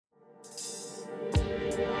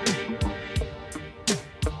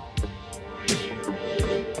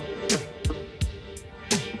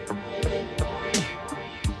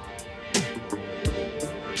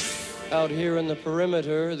Out here in the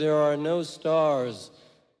perimeter, there are no stars.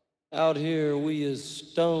 Out here, we is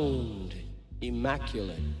stoned,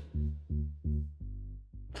 immaculate.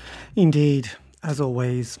 Indeed, as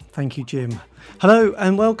always. Thank you, Jim. Hello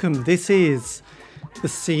and welcome. This is the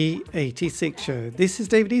C86 show. This is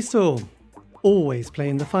David Eastaugh, always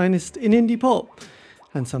playing the finest in indie pop,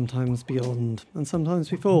 and sometimes beyond, and sometimes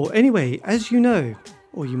before. Anyway, as you know,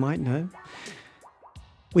 or you might know,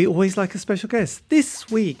 we always like a special guest. This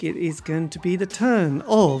week it is going to be the turn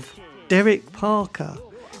of Derek Parker,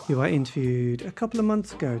 who I interviewed a couple of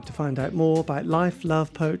months ago to find out more about life,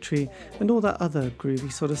 love, poetry, and all that other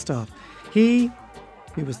groovy sort of stuff. He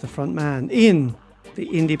was the front man in the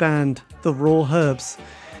indie band The Raw Herbs,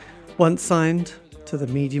 once signed to the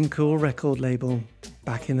Medium Cool record label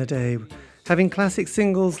back in the day, having classic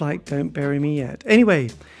singles like Don't Bury Me Yet. Anyway,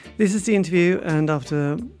 this is the interview, and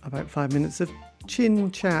after about 5 minutes of chin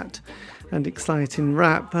chat and exciting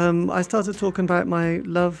rap, I started talking about my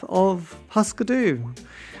love of Husker Du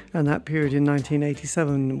and that period in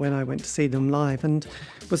 1987 when I went to see them live and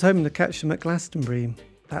was hoping to catch them at Glastonbury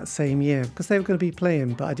that same year because they were going to be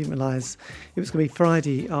playing, but I didn't realise it was going to be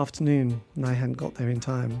Friday afternoon and I hadn't got there in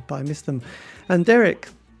time, but I missed them. And Derek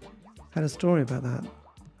had a story about that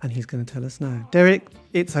and he's going to tell us now. Derek,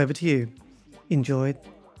 it's over to you. Enjoy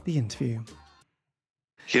the interview.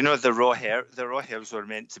 You know, the Raw Herbs were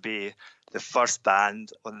meant to be the first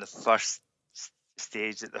band on the first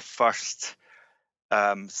stage at the first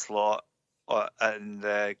slot in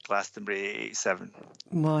the Glastonbury 87.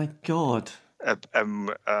 My God. It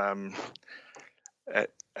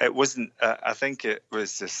wasn't, I think it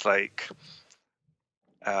was just like,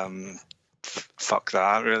 fuck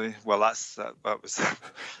that, really. Well, that was,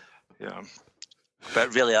 yeah.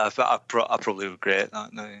 But really, I probably regret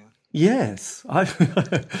that now. Yes,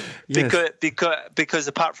 yes. Because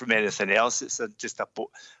apart from anything else, it's just a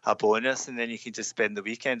bonus, and then you can just spend the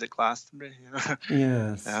weekend at Glastonbury. You know?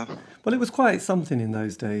 Yes. Yeah. Well, it was quite something in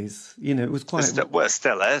those days. You know, it was quite. It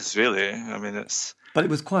still is, really. I mean, it's. But it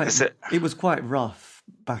was quite. It was quite rough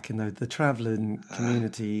back in the travelling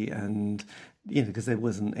community, and you know, because there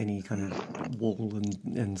wasn't any kind of wall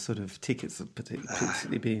and sort of tickets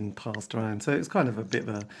particularly being passed around. So it was kind of a bit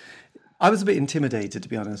of a. I was a bit intimidated, to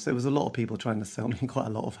be honest. There was a lot of people trying to sell me quite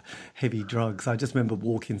a lot of heavy drugs. I just remember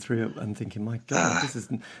walking through it and thinking, my God,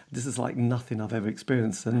 this is like nothing I've ever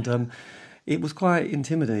experienced. And it was quite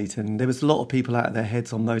intimidating. There was a lot of people out of their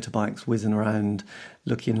heads on motorbikes whizzing around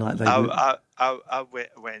looking like they were... I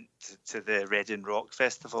went to the Reading Rock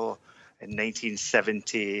Festival in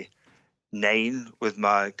 1979 with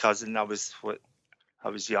my cousin. I was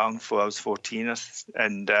young, I was 14,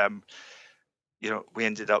 and... you know, we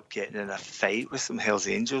ended up getting in a fight with some Hells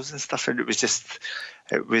Angels and stuff, and it was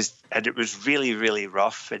really, really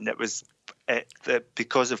rough. And it was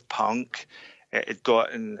because of punk, it had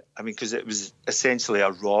gotten. I mean, because it was essentially a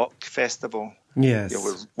rock festival, yes, you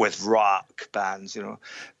know, with rock bands, you know.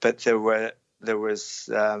 But there were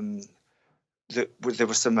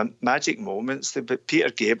some magic moments. But Peter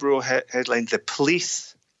Gabriel headlined. The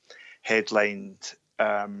Police headlined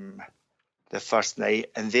the first night,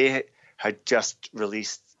 and they had just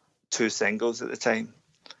released 2 singles at the time.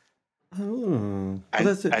 Oh,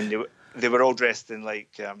 and they were all dressed in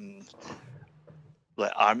like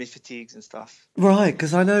army fatigues and stuff. Right,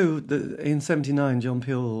 because I know that in '79, John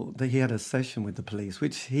Peel, he had a session with the Police,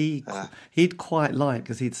 which he'd quite liked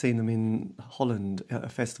because he'd seen them in Holland at a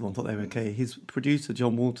festival and thought they were okay. His producer,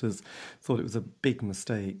 John Waters, thought it was a big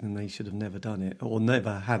mistake and they should have never done it or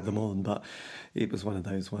never had them on, but it was one of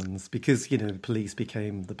those ones because, you know, Police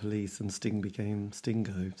became the Police and Sting became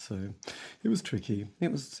Stingo, so it was tricky. It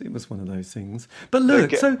was one of those things. But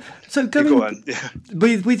look, so going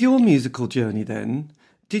with your musical journey then,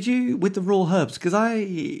 did you, with the Raw Herbs, because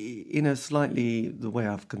the way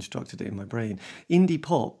I've constructed it in my brain, indie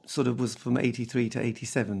pop sort of was from 83 to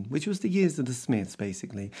 87, which was the years of the Smiths,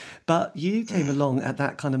 basically. But you came along at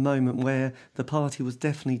that kind of moment where the party was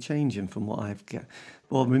definitely changing from what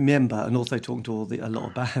remember, and also talking to a lot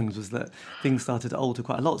of bands, was that things started to alter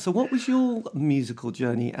quite a lot. So what was your musical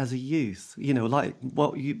journey as a youth? You know, like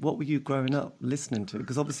what were you growing up listening to?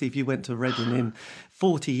 Because obviously if you went to Reading in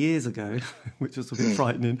 40 years ago, which was a bit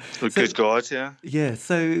frightening. Good God, yeah. Yeah,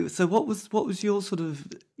 so what was your sort of,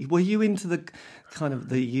 were you into the kind of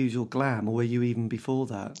the usual glam, or were you even before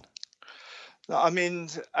that? I mean,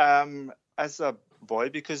 as a boy,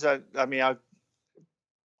 because I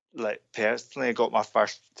like personally, I got my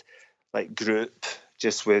first like group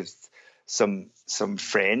just with some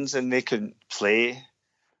friends, and they couldn't play,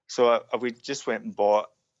 so we just went and bought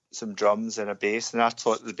some drums and a bass, and I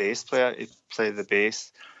taught the bass player to play the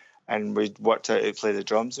bass, and we worked out how to play the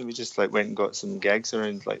drums, and we just like went and got some gigs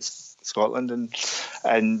around like Scotland,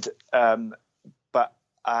 and but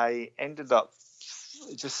I ended up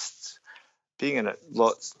just being in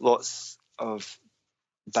lots of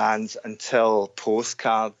bands until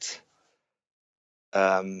Postcard,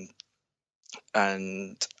 and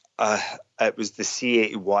it was the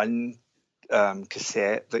C81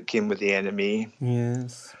 cassette that came with the NME.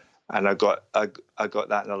 Yes. And I got that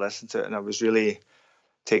and I listened to it, and I was really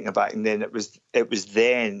taken aback. And then it was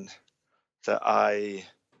then that I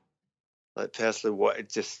like personally wanted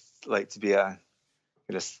just like to be a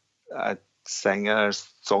singer,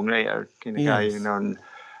 songwriter kind of guy, you know,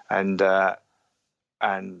 and the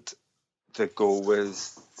goal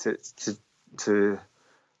was to do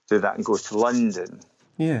that and go to London.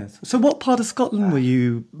 Yes. So what part of Scotland were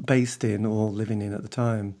you based in or living in at the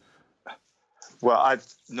time? Well, I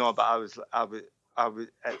was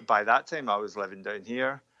by that time I was living down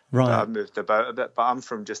here. Right. I moved about a bit, but I'm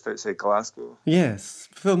from just outside Glasgow. Yes.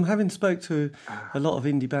 From having spoke to a lot of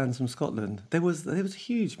indie bands from Scotland, there was a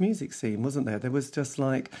huge music scene, wasn't there? There was just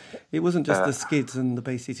like, it wasn't just the Skids and the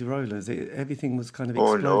Bay City Rollers. Everything was kind of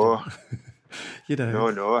exploding. Oh, no. You know,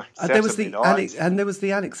 no, there was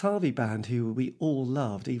the Alex Harvey band who we all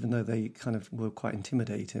loved, even though they kind of were quite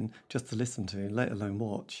intimidating just to listen to, let alone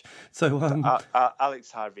watch. So,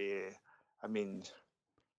 Alex Harvey, I mean,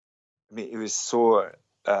 he was so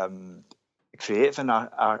creative and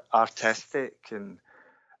artistic,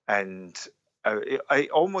 and I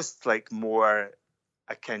almost like more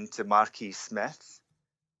akin to Marquis Smith.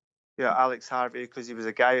 Yeah, Alex Harvey, because he was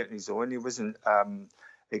a guy on his own. He wasn't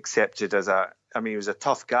accepted as he was a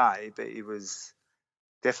tough guy, but he was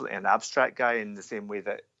definitely an abstract guy in the same way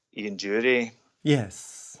that Ian Dury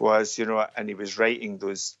was, you know, and he was writing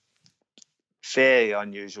those very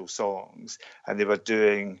unusual songs, and they were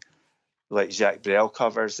doing like Jacques Brel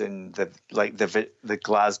covers in the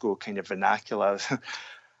Glasgow kind of vernacular.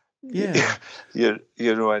 Yeah. you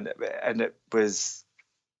know, and it was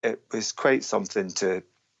quite something to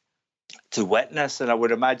witness, and I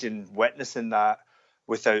would imagine witnessing that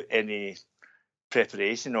without any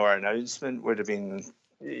preparation or announcement would have been,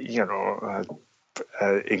 you know,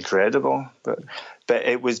 incredible. But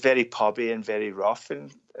it was very pubby and very rough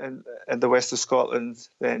in the west of Scotland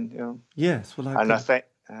then, you know. Yes, well, I think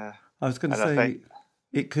I was going to say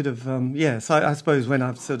it could have. Yes, I suppose when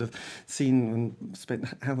I've sort of seen and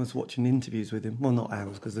spent hours watching interviews with him, well, not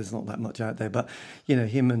hours because there's not that much out there, but you know,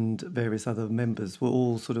 him and various other members were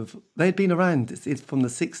all sort of, they'd been around. It's from the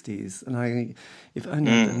 60s, and if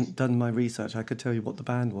only I'd done my research, I could tell you what the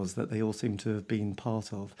band was that they all seem to have been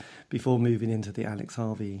part of before moving into the Alex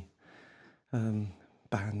Harvey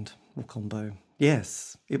band or combo.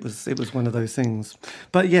 Yes, it was one of those things.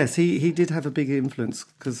 But yes, he did have a big influence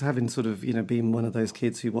because having sort of, you know, being one of those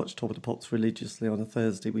kids who watched Top of the Pops religiously on a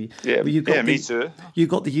Thursday, me too. You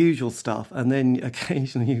got the usual stuff, and then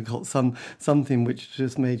occasionally you got something which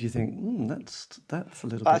just made you think, that's a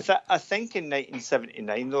little bit. I think in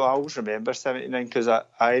 1979 though, I always remember 79 because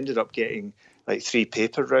I ended up getting like 3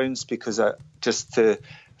 paper rounds because just to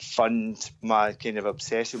fund my kind of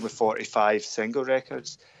obsession with 45 single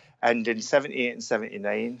records. And in 78 and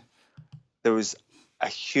 79, there was a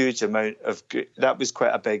huge amount of good. That was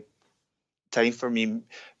quite a big time for me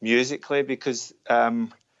musically because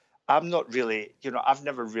I'm not really, you know, I've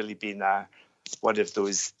never really been one of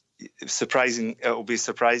those surprising. It'll be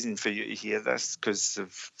surprising for you to hear this because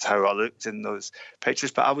of how I looked in those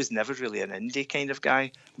pictures. But I was never really an indie kind of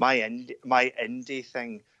guy. My indie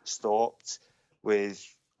thing stopped with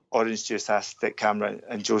Orange Juice, Acid Camera,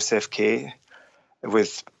 and Joseph K.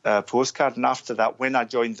 with Postcard, and after that, when I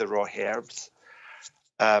joined the Raw Herbs,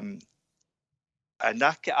 and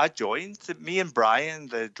I joined, me and Brian,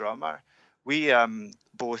 the drummer, we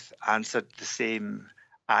both answered the same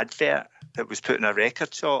advert that was put in a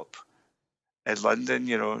record shop in London,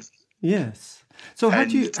 you know. Yes. So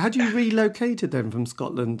had you relocated then from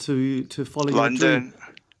Scotland to follow London,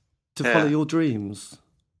 follow your dreams?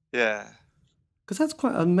 Yeah. Because that's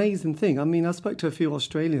quite an amazing thing. I mean, I spoke to a few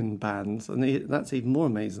Australian bands, and that's even more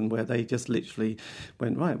amazing, where they just literally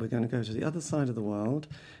went, right, we're going to go to the other side of the world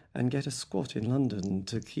and get a squat in London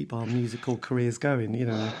to keep our musical careers going, you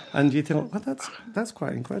know. And you think, well, that's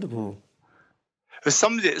quite incredible.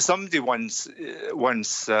 Somebody once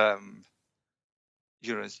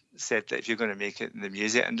you know, said that if you're going to make it in the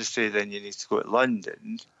music industry, then you need to go to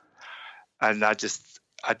London. And I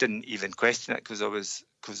didn't even question it because I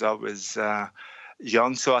was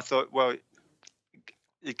young, so I thought, well,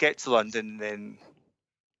 you get to London and then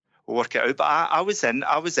we'll work it out. But I was in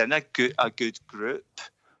a good group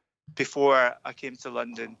before I came to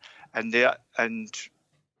London, and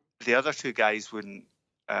the other two guys wouldn't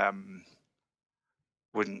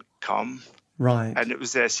come. Right. And it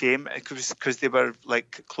was a shame because they were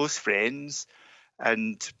like close friends,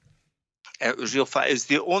 and it was real fun. It was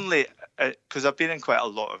the only, because I've been in quite a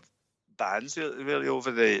lot of bands really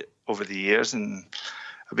over the years, and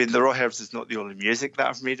I mean the Raw Herbs is not the only music that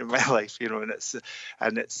I've made in my life, you know, and it's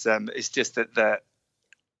just that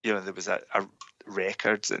you know there was a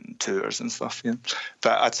records and tours and stuff, you know.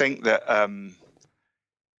 But I think that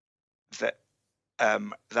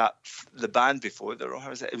that the band before the Raw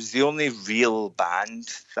Herbs, it was the only real band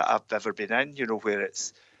that I've ever been in, you know, where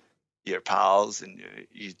it's your pals and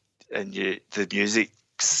the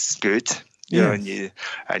music's good, you know, and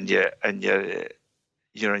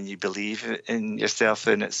you believe in yourself,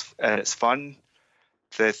 and it's fun.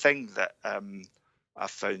 The thing that I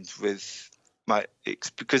found with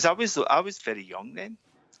because I was very young then,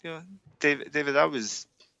 you know, David, I was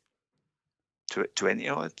 20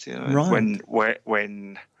 odd, you know, right.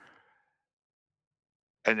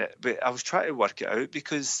 But I was trying to work it out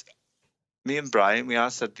because me and Brian, we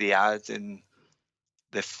answered the ad in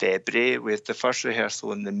the February with the first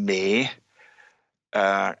rehearsal in the May.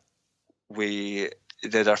 We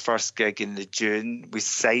did our first gig in the June. We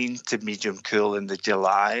signed to Medium Cool in the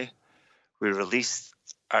July. We released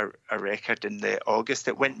a record in the August.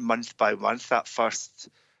 It went month by month that first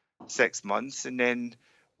 6 months, and then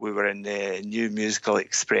we were in the New Musical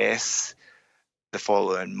Express the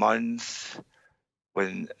following month.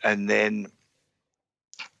 And then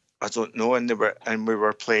I don't know, and we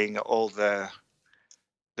were playing at all the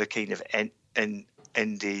kind of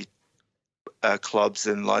indie clubs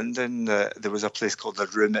in London. There was a place called The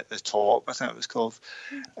Room at the Top, I think it was called,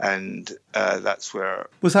 and that's where.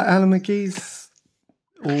 Was that Alan McGee's,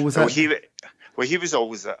 or was that? He was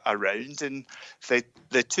always around, and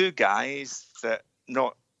the two guys that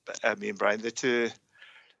not me and Brian, the two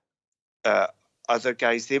other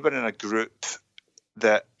guys, they were in a group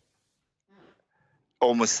that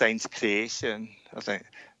almost signed Creation, I think,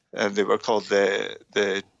 and they were called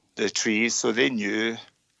the Trees, so they knew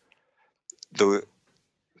those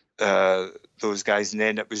guys, and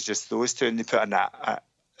then it was just those two, and they put in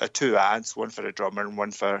two ads, one for a drummer and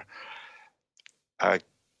one for a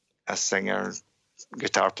singer,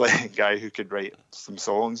 guitar playing guy who could write some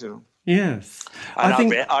songs, you know. Yes, and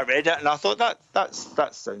I read it and I thought that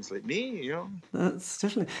sounds like me, you know. That's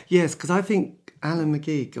definitely yes, because I think Alan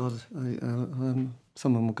McGee, God,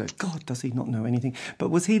 someone will go, God, does he not know anything? But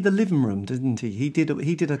was he the Living Room? Didn't he? He did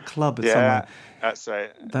a club at somewhere. That's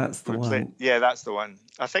right. That's the one. That's the one.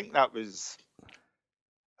 I think that was.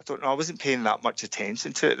 I don't know. I wasn't paying that much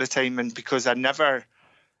attention to it at the time, and because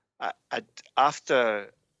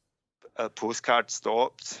after a Postcard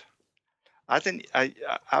stopped, I didn't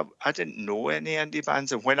know any indie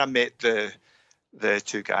bands, and when I met the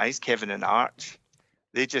two guys, Kevin and Arch,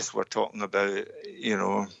 they just were talking about, you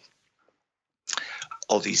know,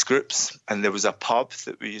 all these groups, and there was a pub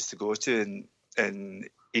that we used to go to in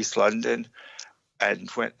East London, and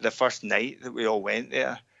when the first night that we all went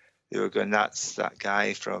there, they were going, "That's that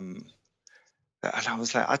guy from," and I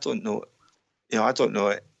was like, I don't know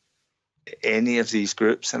any of these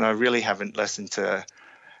groups, and I really haven't listened to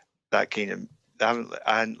that kind of.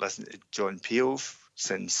 I hadn't listened to John Peel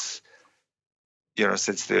since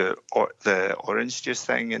the Orange Juice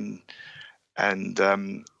thing, and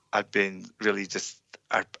I'd been really just.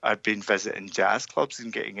 I've been visiting jazz clubs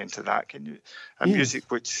and getting into that kind of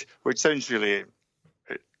music, which sounds really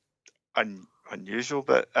unusual.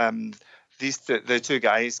 But the two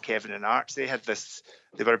guys, Kevin and Arch, they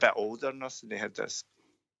were a bit older than us, and they had this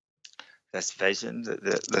vision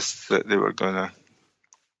that they were gonna,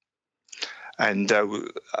 and I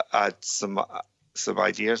had some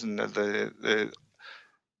ideas, and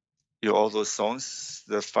all those songs,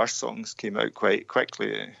 the first songs came out quite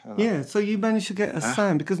quickly. Yeah, so you managed to get a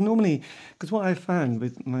sound, because what I found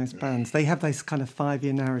with most bands, they have this kind of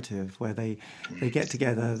 5-year narrative where they get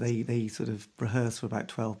together, they sort of rehearse for about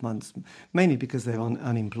 12 months, mainly because they're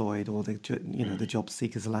unemployed, or the Job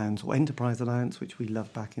Seekers Allowance or Enterprise Allowance, which we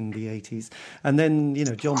loved back in the 80s. And then,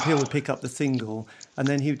 John Peel would pick up the single, and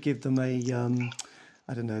then he would give them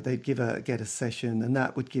they'd get a session, and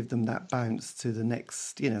that would give them that bounce to the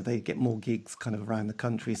next, they'd get more gigs kind of around the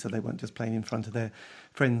country, so they weren't just playing in front of their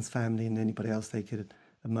friends, family, and anybody else they could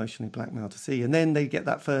emotionally blackmail to see. And then they get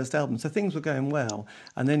that first album. So things were going well,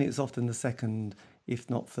 and then it was often the second, if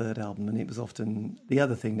not third album, and it was often the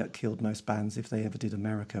other thing that killed most bands if they ever did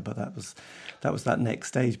America, but that was that next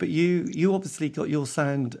stage. But you obviously got your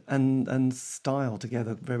sound and style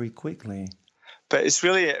together very quickly. But it's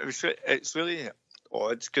really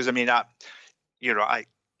odd, because I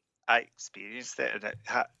experienced it, and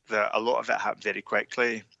a lot of it happened very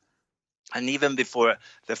quickly. And even before,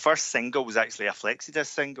 the first single was actually a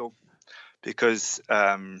flexi-disc single, because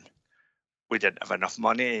we didn't have enough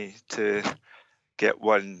money to get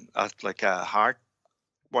one, like a hard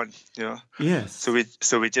one, you know. Yes.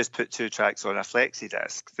 So we just put 2 tracks on a flexi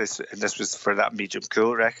disc. This was for that Medium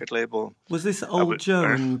Cool record label. Was this Old Joe,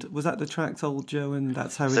 and was that the tracks Old Joe and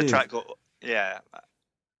That's How It Is? The track,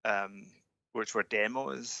 which were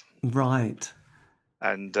demos. Right.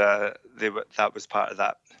 And that was part of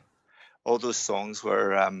that. All those songs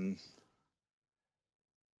were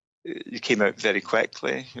you came out very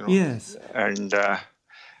quickly, you know. Yes. And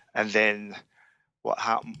then what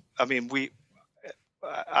happened? I mean,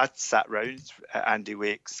 I sat round at Andy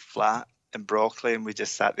Wake's flat in Brockley, and we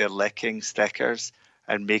just sat there licking stickers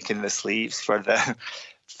and making the sleeves for the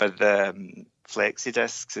flexi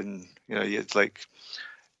discs, and you know, you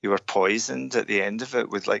were poisoned at the end of it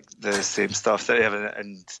with like the same stuff that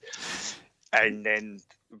and then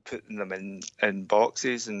putting them in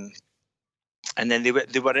boxes, and then they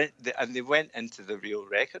went into the real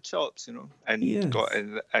record shops, you know, and yes. got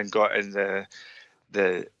in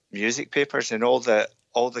the music papers, and all the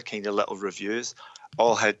kind of little reviews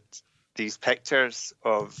all had these pictures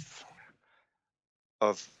of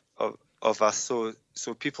us,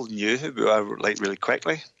 so people knew who we were, like, really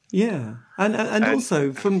quickly. Yeah, and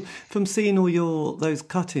also from seeing all those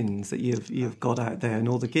cut-ins that you've got out there and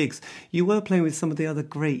all the gigs, you were playing with some of the other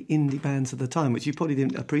great indie bands of the time, which you probably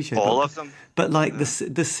didn't appreciate. All of them, but like the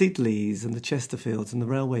Sidleys and the Chesterfields and the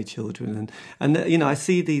Railway Children, and you know, I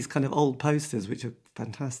see these kind of old posters which are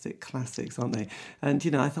fantastic classics, aren't they? And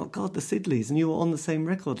you know, I thought, God, the Sidleys, and you were on the same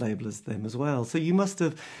record label as them as well, so you must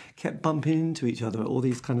have kept bumping into each other at all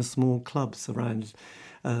these kind of small clubs around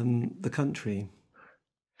the country.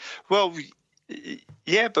 Well,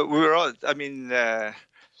 yeah, but we were all. I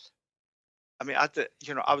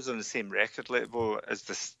was on the same record label as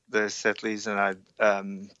the Sidleys,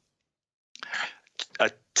 and I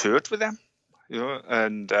toured with them, you know,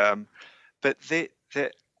 and but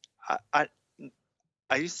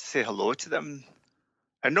I used to say hello to them,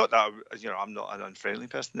 and not that, you know, I'm not an unfriendly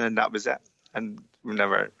person, and that was it. And we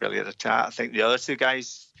never really had a chat. I think the other 2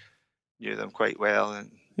 guys knew them quite well,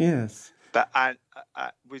 and yes. But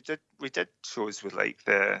we did shows with like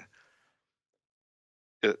the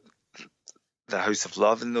House of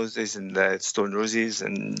Love in those days, and the Stone Roses,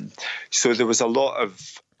 and so there was a lot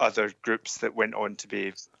of other groups that went on to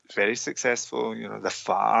be very successful. You know, the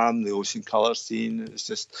Farm, the Ocean Colour scene. It was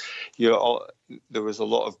just, you know, there was a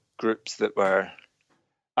lot of groups that were.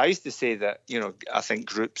 I used to say that, you know, I think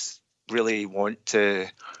groups really want to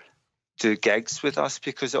do gigs with us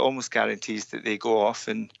because it almost guarantees that they go off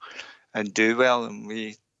and do well, and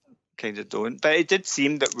we kind of don't. But it did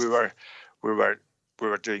seem that we were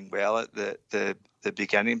doing well at the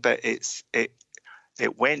beginning, but it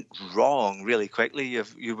went wrong really quickly.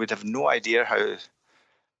 You would have no idea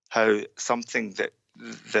how something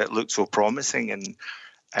that looked so promising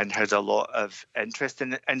and had a lot of interest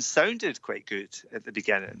in it and sounded quite good at the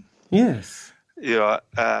beginning. Yes, you know,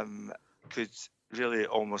 could really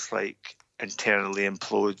almost like internally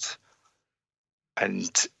implode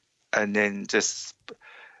and then just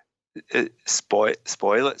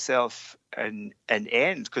spoil itself and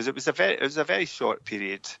end, because it was a very short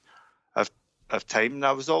period of time, and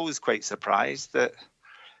I was always quite surprised that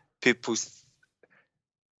people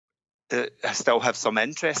still have some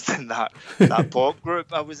interest in that pop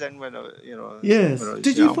group I was in when I, you know. Yes. When I was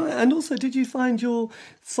did young. you find your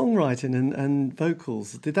songwriting and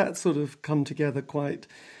vocals, did that sort of come together quite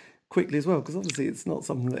quickly as well? Because obviously it's not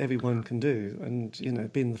something that everyone can do, and you know,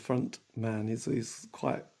 being the front man is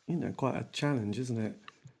quite, you know, quite a challenge, isn't it?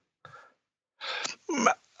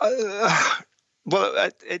 Well,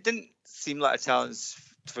 it didn't seem like a challenge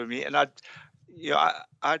for me, and I'd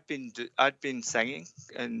been singing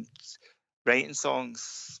and writing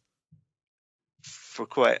songs for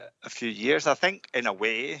quite a few years. I think, in a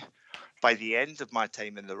way, by the end of my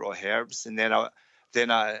time in the Raw Herbs, and then I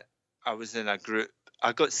was in a group.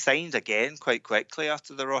 I got signed again quite quickly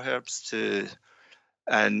after the Raw Herbs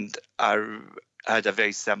and I had a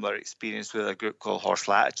very similar experience with a group called Horse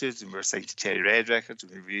Latitudes, and we were signed to Cherry Red Records,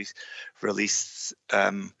 and we released.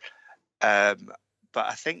 But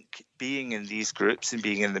I think being in these groups and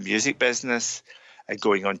being in the music business and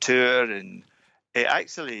going on tour, and it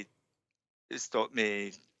actually stopped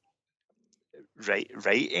me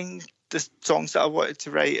writing the songs that I wanted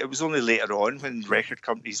to write. It was only later on, when record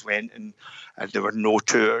companies went and there were no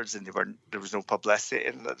tours and there was no publicity,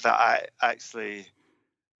 and that I actually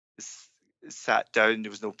sat down.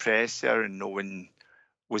 There was no pressure, and no one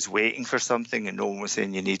was waiting for something, and no one was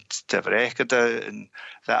saying you need to have a record out, and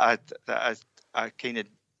that I kind of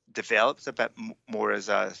developed a bit more as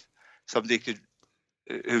somebody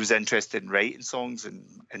who was interested in writing songs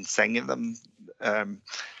and singing them.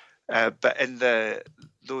 But in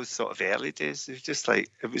those sort of early days, it was just like,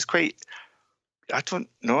 it was quite, I don't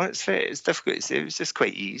know, it's difficult to say. It was just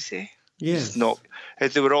quite easy. Yes.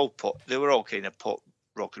 They were all kind of pop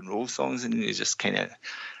rock and roll songs, and you just kind of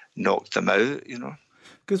knocked them out, you know.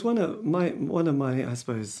 Because one of my, I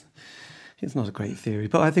suppose, it's not a great theory,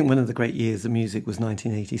 but I think one of the great years of music was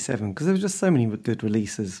 1987, because there were just so many good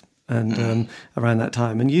releases and around that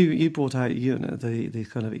time. And you brought out, you know, the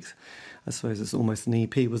kind of, I suppose it's almost an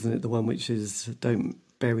EP, wasn't it? The one which is "Don't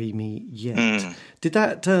Bury Me Yet." Did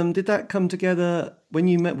that come together when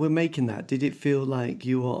you were making that? Did it feel like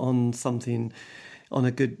you were on something, on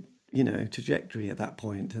a good, you know, trajectory at that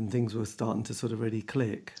point, and things were starting to sort of really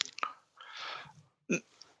click?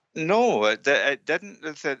 No, it didn't.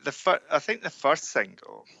 I think the first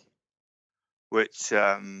single, which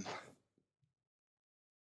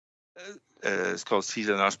is called "She's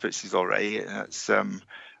a Nurse, but She's All Right," and it's and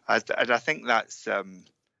I think that's that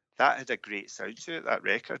had a great sound to it. That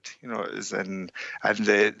record, you know, it was and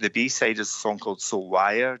the B side is a song called "So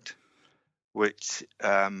Wired," which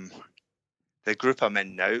the group I'm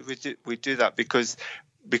in now we do that because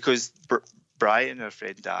Brian, our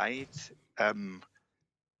friend, died.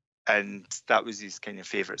 And that was his kind of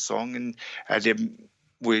favourite song, and I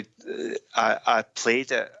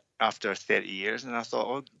played it after 30 years, and I thought,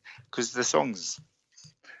 oh, because the song's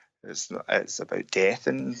it's about death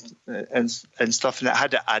and stuff, and it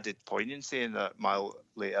had an added poignancy in my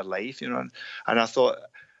later life, you know, and I thought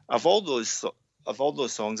of all those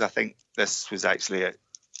songs, I think this was actually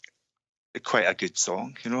quite a good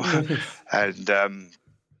song, you know, and.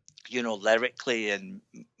 You know, lyrically and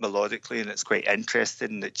melodically, and it's quite interesting,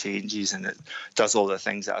 and it changes and it does all the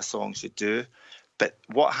things that a song should do. But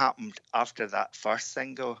what happened after that first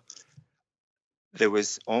single, there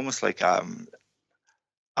was almost like a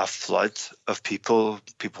flood of people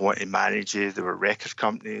wanting to manage you. There were record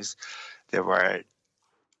companies, and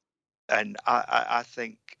I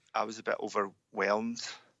think I was a bit overwhelmed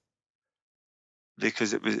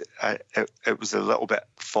because it was a little bit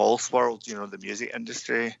false world, you know, the music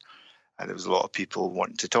industry. And there was a lot of people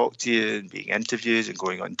wanting to talk to you and being interviewed and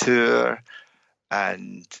going on tour.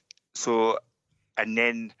 And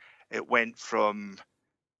then it went from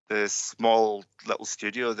the small little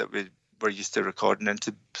studio that we were used to recording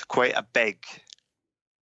into quite a big,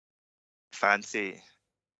 fancy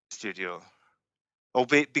studio.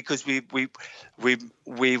 Albeit because we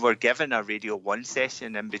were given a Radio 1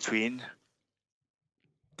 session in between.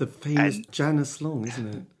 The famous Janice Long, isn't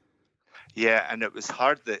it? Yeah, and it was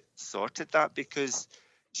her that sorted that because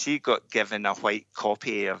she got given a white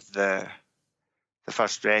copy of the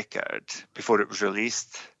first record before it was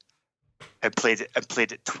released, and played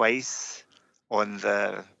it twice on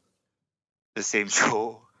the same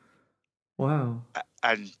show. Wow!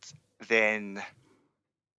 And then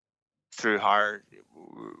through her,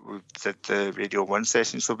 we did the Radio 1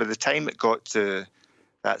 session. So by the time it got to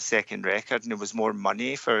that second record, and there was more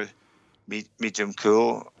money for Medium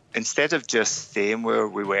Cool, instead of just staying where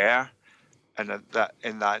we were, and that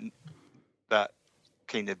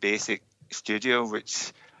kind of basic studio,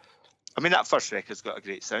 which, I mean, that first record's got a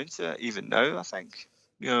great sound to it, even now, I think,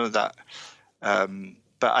 you know, that.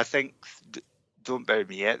 But I think "Don't Bury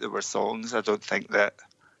Me Yet," there were songs. I don't think that,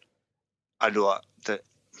 I know that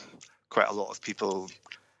quite a lot of people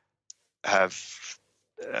have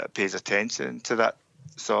paid attention to that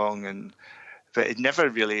song, but it never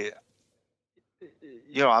really.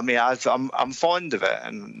 You know, I mean, I'm fond of it,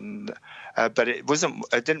 and but it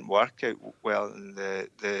didn't work out well in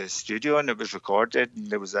the studio, and it was recorded, and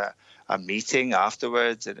there was a meeting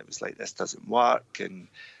afterwards, and it was like, this doesn't work, and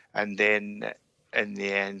then in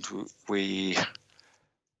the end we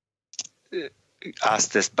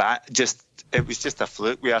asked this it was just a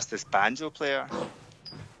fluke. We asked this banjo player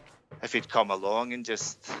if he'd come along and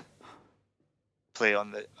just play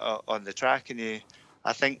on the track, and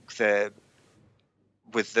I think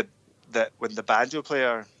when the banjo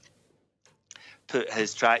player put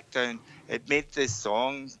his track down, it made this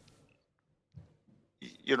song,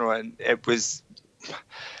 you know, and it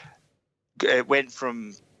went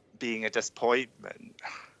from being a disappointment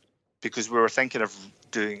because we were thinking of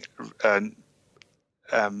doing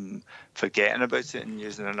forgetting about it and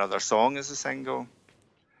using another song as a single,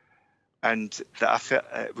 and that I felt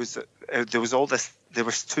there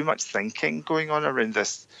was too much thinking going on around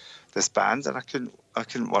this band, and I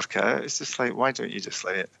couldn't work it out. It's just like, why don't you just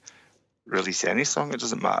let it release any song? It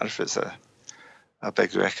doesn't matter if it's a a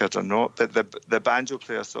big record or not, but the banjo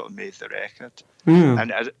player sort of made the record, Yeah.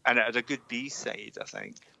 and it had a good B side. I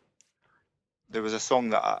think there was a song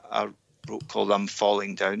that I wrote called "I'm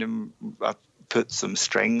Falling Down," and I put some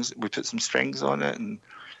strings. We put some strings on it,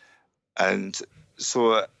 and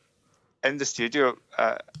so in the studio,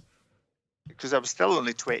 because I was still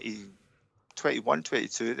only 21,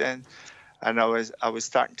 22 then, and I was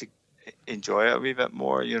starting to enjoy it a wee bit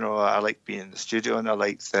more. You know, I liked being in the studio, and I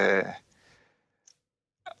liked the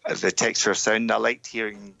texture of sound. I liked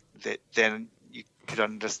hearing that. Then you could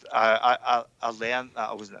understand. I learned that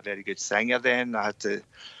I wasn't a very good singer then. I had to,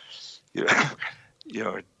 you know, you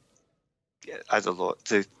know, I had a lot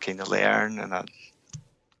to kind of learn,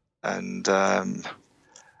 and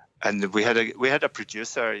we had a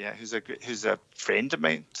producer, yeah, who's a friend of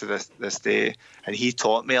mine to this day, and he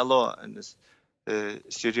taught me a lot in the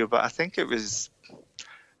studio. But I think it was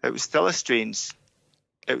still a strange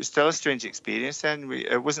experience. Then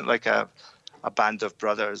it wasn't like a band of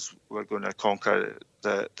brothers were going to conquer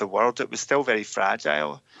the world. It was still very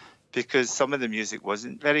fragile because some of the music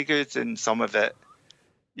wasn't very good, and some of it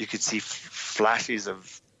you could see flashes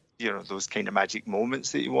of, you know, those kind of magic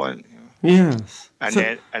moments that you want. You know? Yes.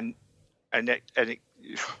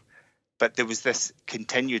 But there was this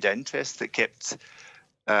continued interest that kept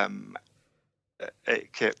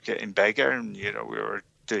getting bigger, and you know, we were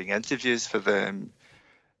doing interviews for the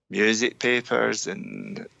music papers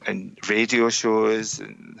and radio shows,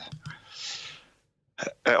 and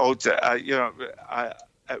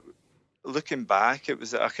looking back,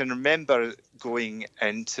 I can remember going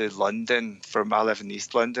into London I live in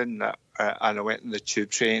East London, and I went on the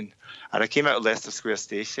tube train, and I came out of Leicester Square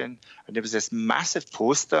Station, and there was this massive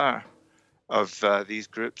poster of these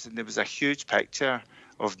groups, and there was a huge picture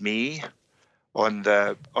of me on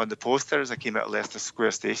the poster as I came out of Leicester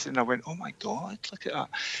Square Station. I went, oh my God, look at that.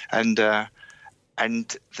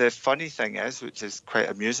 And the funny thing is, which is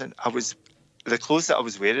quite amusing, the clothes that I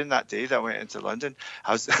was wearing that day that I went into London,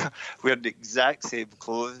 I was wearing the exact same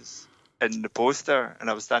clothes in the poster,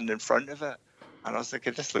 and I was standing in front of it, and I was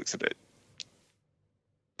thinking, this looks a bit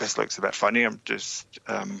funny. I'm just,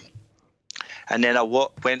 and then I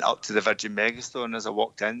went up to the Virgin Megastore, and as I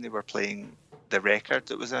walked in, they were playing the record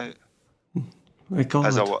that was out. My God.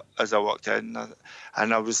 As I walked in,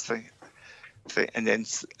 and I was thinking, and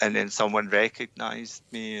then someone recognised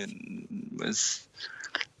me,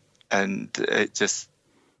 and it just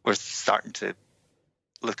was starting to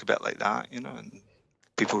look a bit like that, you know, and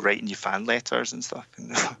people writing you fan letters and stuff.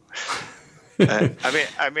 And,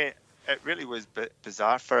 I mean, it really was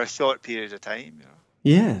bizarre for a short period of time, you know.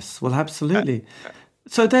 Yes, well, absolutely.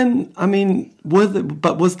 So then, I mean, was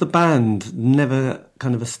the band never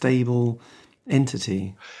kind of a stable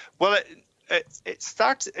entity? Well, it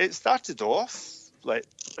started off like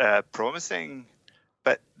promising.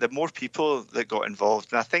 But the more people that got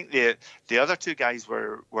involved, and I think the other two guys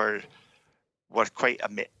were quite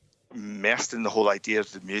immersed in the whole idea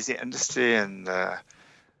of the music industry, and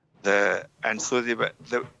so they were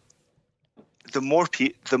the more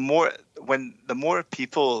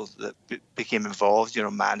people that became involved, you know,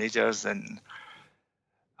 managers and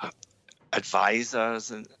advisors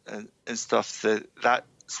and stuff.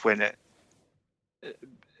 That's when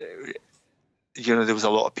you know, there was a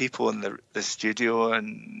lot of people in the studio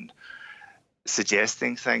and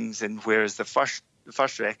suggesting things, and whereas the first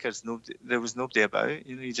records, there was nobody about.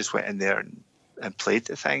 You know, you just went in there and played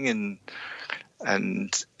the thing,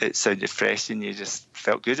 and it sounded fresh, and you just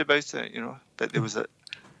felt good about it. You know, but there was a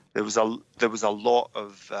lot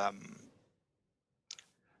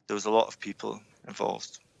of people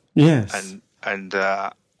involved. Yes, and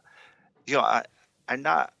you know, I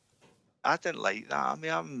didn't like that. I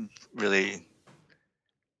mean,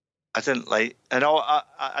 I didn't like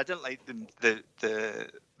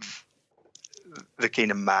the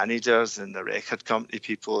kind of managers and the record company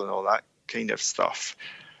people and all that kind of stuff.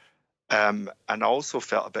 And I also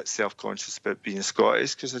felt a bit self-conscious about being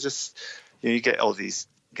Scottish, because I just, you know, you get all these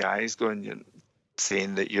guys going,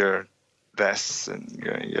 saying that you're this and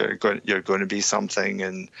you're going to be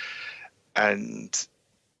something, and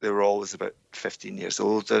they were always about 15 years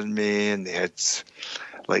older than me, and they had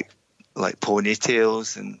like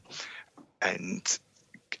ponytails and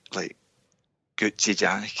like Gucci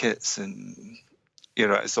jackets, and you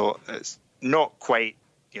know, it's not quite,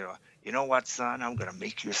 you know what, son, I'm gonna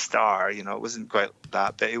make you a star. You know, it wasn't quite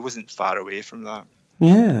that, but it wasn't far away from that.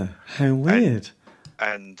 Yeah, how weird.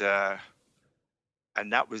 And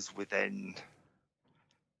that was within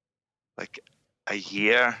like a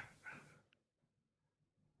year.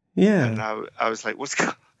 Yeah. And I was like, what's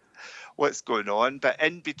going on? But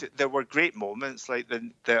in between, there were great moments. Like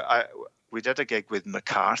we did a gig with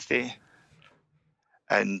McCarthy,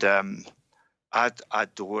 and I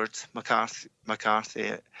adored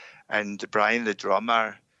McCarthy, and Brian, the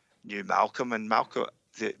drummer, knew Malcolm, and Malcolm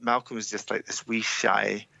was just like this wee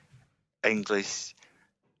shy English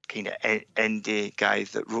kind of indie guy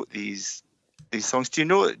that wrote these songs. Do you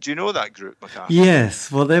know that group, McCarthy? Yes,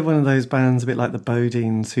 well, they're one of those bands a bit like the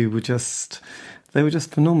Bodines who were just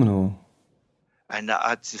phenomenal. And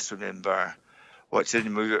I just remember watching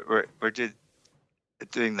him. We were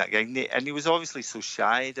doing that gig, and he was obviously so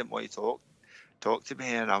shy, he didn't want to talk to me,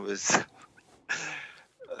 and I was,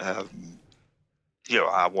 I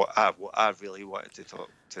really wanted to talk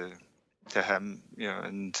to him,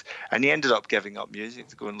 and he ended up giving up music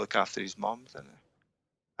to go and look after his mum,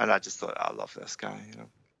 and I just thought, I love this guy,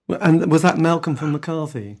 And was that Malcolm from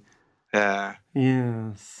McCarthy? Yeah.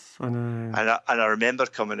 Yes, I know. And I remember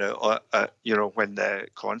coming out, when the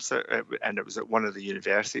concert, and it was at one of the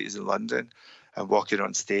universities in London, and walking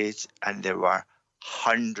on stage, and there were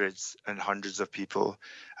hundreds and hundreds of people,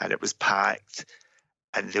 and it was packed,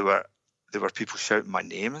 and there were people shouting my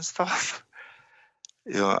name and stuff,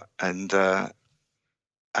 and I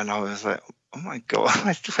was like, oh my God,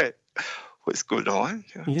 what's going on?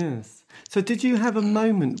 Yes. So did you have a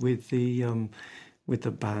moment with the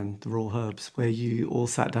band, the Raw Herbs, where you all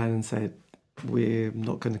sat down and said, we're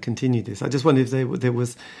not going to continue this? I just wondered if there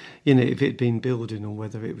was, if it had been building, or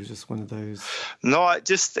whether it was just one of those. No, it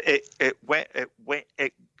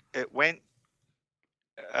went.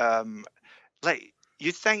 Like,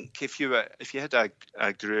 you'd think if you had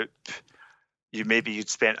a group, you'd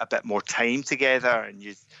spent a bit more time together, and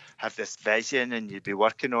you'd have this vision, and you'd be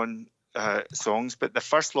working on songs. But the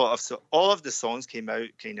first lot of all of the songs came out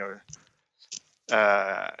kind of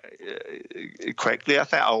quickly. I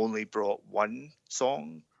think I only brought one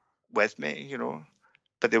song with me,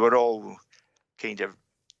 but they were all kind of,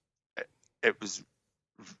 it was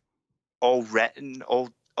all written, all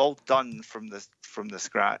done from the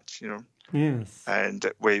scratch, Yes. And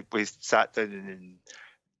we sat down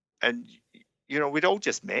and we'd all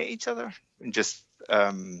just met each other and just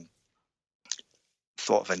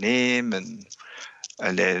thought of a name, and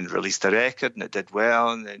then released a record, and it did well,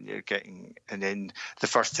 and then the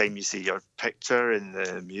first time you see your picture in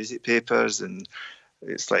the music papers, and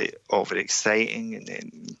it's like all very exciting,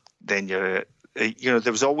 and then you're,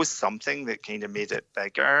 there was always something that kind of made it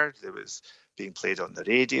bigger. There was being played on the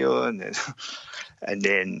radio, and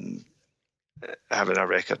then having a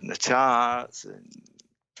record in the charts,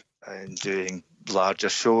 and doing larger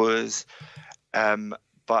shows,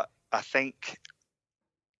 but I think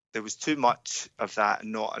there was too much of that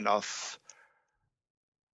and not enough,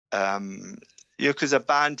 because a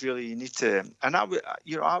band really, you need to, and I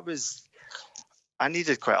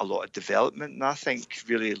needed quite a lot of development, and I think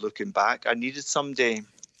really looking back, I needed somebody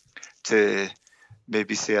to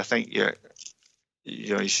maybe say, I think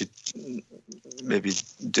you should maybe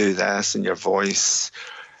do this, and your voice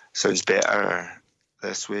sounds better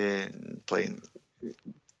this way, and playing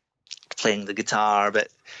the guitar, but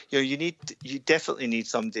you definitely need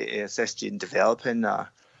somebody to assist you in developing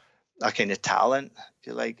a kind of talent, if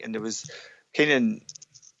you like. And there was kind of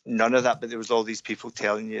none of that, but there was all these people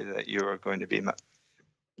telling you that you were going to be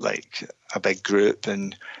like a big group,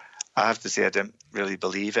 and I have to say I didn't really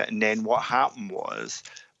believe it. And then what happened was,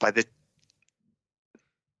 by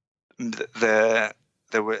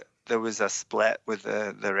there was a split with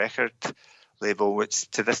the record label,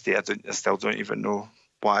 which to this day I still don't even know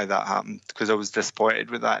why that happened, because I was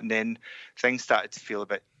disappointed with that. And then things started to feel a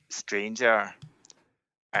bit stranger,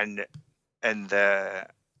 and then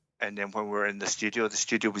when we were in the studio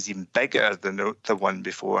was even bigger than the one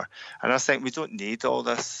before, and I was thinking, we don't need all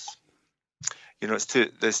this,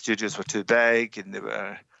 the studios were too big, and they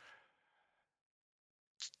were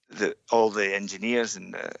all the engineers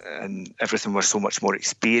and everything were so much more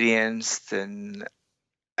experienced, and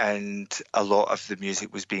a lot of the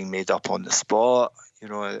music was being made up on the spot.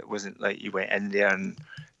 It wasn't like you went in there and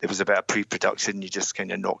there was a bit of pre-production, you just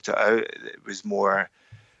kind of knocked it out. It was more,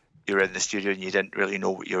 you were in the studio and you didn't really know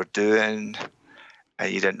what you were doing,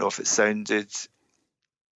 and you didn't know if it sounded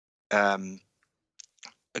good.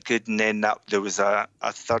 And then there was a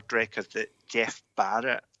third record that Jeff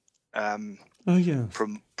Barrett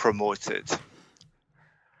promoted,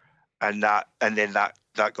 and then that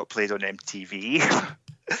got played on MTV.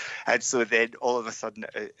 And so then all of a sudden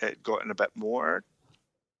it got a bit more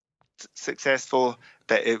successful,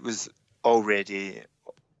 but it was already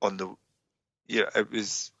on the,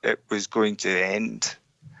 it was going to end.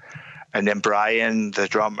 And then Brian, the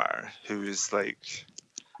drummer, who was like,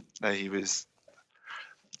 he was,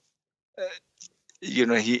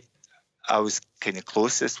 I was kind of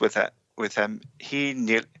closest with it with him,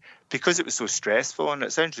 because it was so stressful, and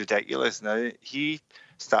it sounds ridiculous now, he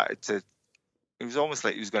started to. It was almost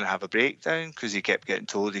like he was going to have a breakdown because he kept getting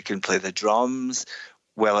told he couldn't play the drums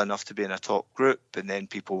well enough to be in a top group, and then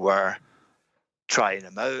people were trying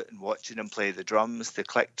him out and watching him play the drums, the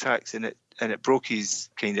click tracks, and it broke his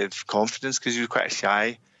kind of confidence because he was quite a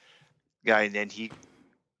shy guy. And then he,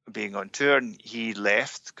 being on tour, and he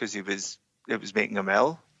left because it was making him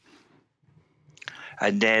ill.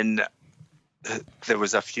 And then there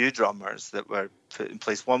was a few drummers that were put in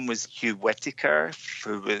place. One was Hugh Whittaker,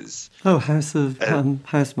 who was House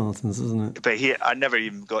Martins, isn't it? But I never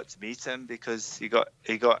even got to meet him because he got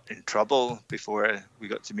in trouble before we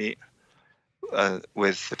got to meet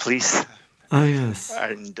with the police. Oh yes.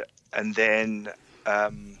 And then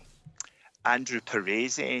Andrew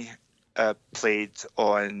Parisi played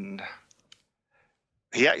on.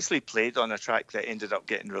 He actually played on a track that ended up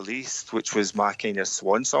getting released, which was my kind of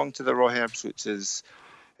swan song to the Raw Herbs, which is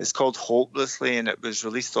it's called Hopelessly, and it was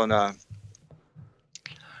released on I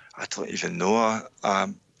don't even know,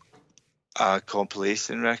 a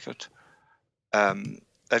compilation record.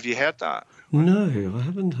 Have you heard that? No, I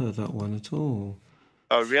haven't heard that one at all.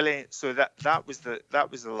 Oh, really? So that was the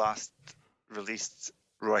last released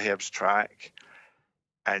Raw Herbs track,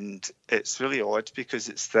 and it's really odd because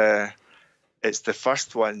it's the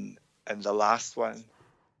first one and the last one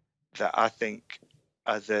that I think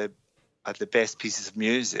are the best pieces of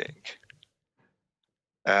music.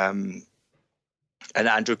 And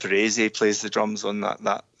Andrew Parisi plays the drums on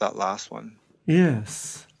that last one.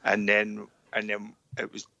 Yes. And then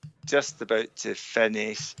it was just about to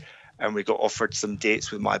finish, and we got offered some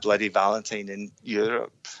dates with My Bloody Valentine in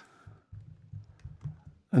Europe.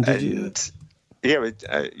 And did you?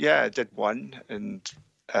 Yeah, I did one, and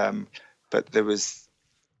but there was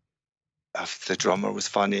the drummer was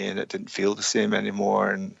funny, and it didn't feel the same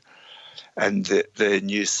anymore, and the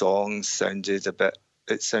new songs sounded a bit.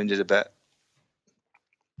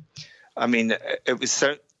 I mean, it was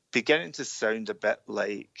beginning to sound a bit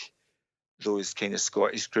like those kind of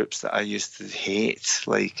Scottish groups that I used to hate,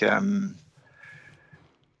 like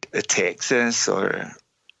Texas or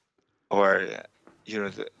you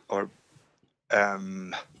know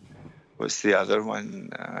what's the other one?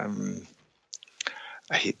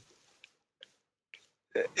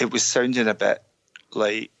 It was sounding a bit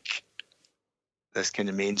like this kind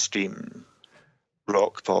of mainstream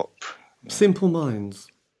rock pop. Simple Minds.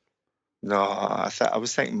 No, I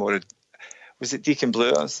was thinking more. Was it Deacon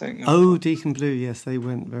Blue? I was thinking. Oh, Deacon Blue. Yes, they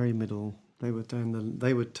went very middle. They were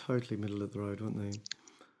They were totally middle of the road, weren't they?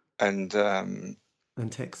 And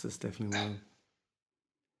Texas definitely were.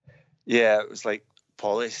 Yeah, it was like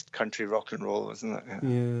polished country rock and roll, wasn't it? Yeah.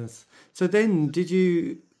 Yes. So then, did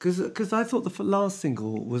you? Because I thought the last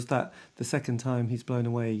single was that the second time he's blown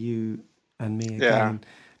away you and me again. Yeah.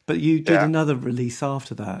 But you did another release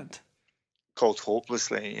after that. Called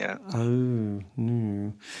Hopelessly, yeah. Oh,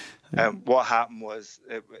 no. What happened was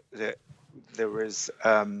there was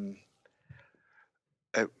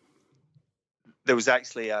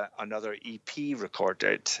actually another EP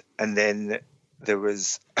recorded, and then there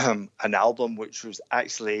was an album which was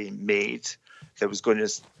actually made that was going to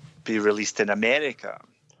be released in America,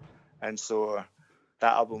 and so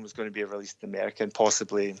that album was going to be released in America and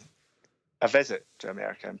possibly a visit to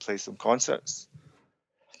America and play some concerts.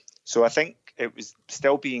 So I think it was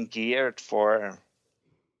still being geared for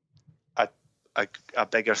a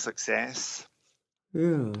bigger success,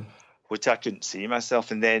 which I couldn't see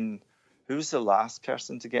myself. And then who was the last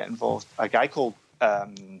person to get involved? A guy called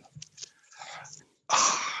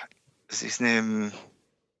is his name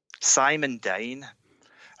Simon Dine,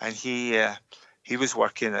 and he was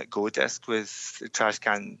working at Go Disc with the Trash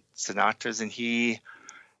Can Sinatras, and he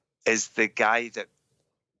is the guy that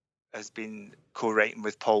has been co-writing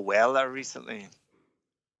with Paul Weller recently.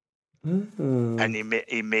 Mm-hmm. And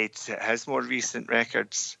he made his more recent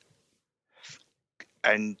records,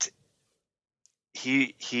 and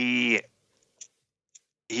he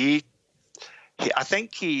I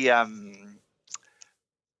think he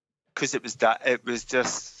because it was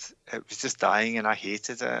just dying, and I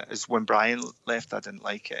hated it. As when Brian left, I didn't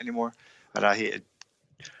like it anymore, and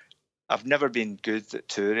I've never been good at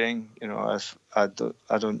touring. You know, I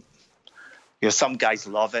don't. You know, some guys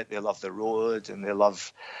love it. They love the road, and they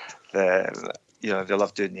love they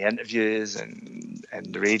love doing the interviews and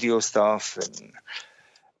the radio stuff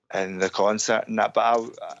and the concert and that.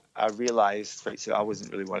 But I realised I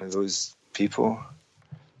wasn't really one of those people.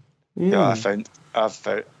 Yeah. You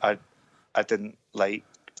know, I didn't like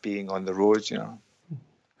being on the road. You know.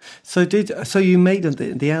 So you made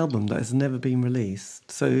the album that has never been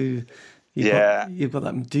released. So Yeah. You've got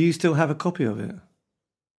that. Do you still have a copy of it?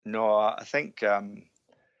 No, I think the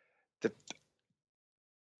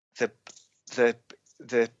the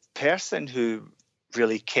the person who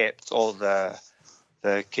really kept all the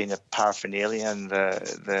kind of paraphernalia and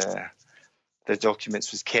the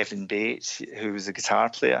documents was Kevin Bates, who was a guitar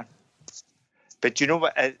player. But you know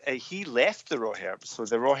what? He left the Raw Herbs, so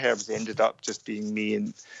the Raw Herbs ended up just being me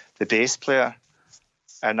and the bass player.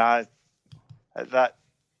 And I, at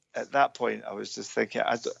that point, I was just thinking,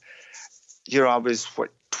 I was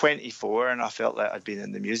 24, and I felt like I'd been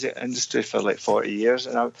in the music industry for like 40 years,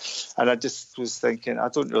 and I just was thinking, I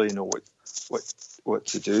don't really know what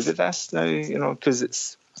to do with this now, because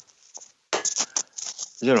it's,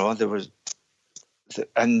 there was,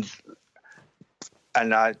 and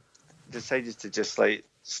I decided to just like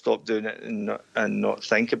stop doing it and not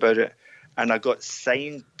think about it. And I got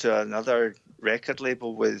signed to another record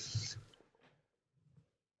label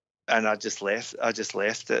and I just left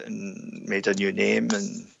it and made a new name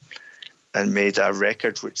and made a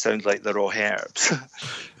record which sounds like the Raw Herbs.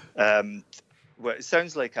 Well, it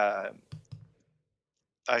sounds like a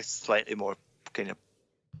slightly more kind of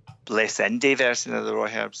less indie version of the Raw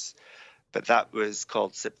Herbs. But that was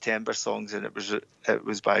called September Songs, and it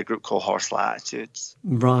was by a group called Horse Latitudes.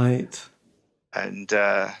 Right. And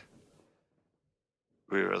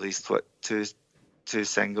we released two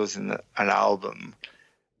singles and an album,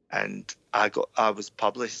 and I was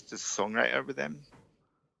published as a songwriter with them.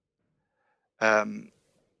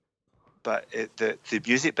 But the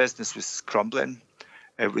music business was crumbling.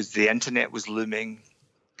 The internet was looming,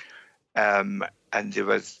 and there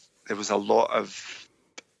was a lot of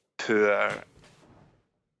poor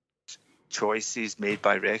choices made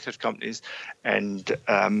by record companies, and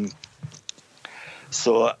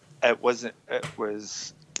so it was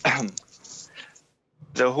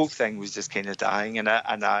the whole thing was just kind of dying, and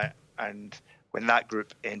when that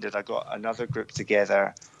group ended, I got another group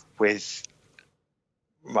together with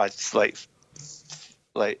my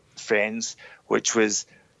like friends, which was,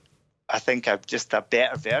 I think, just a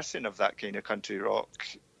better version of that kind of country rock.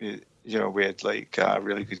 We had like a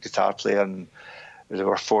really good guitar player, and there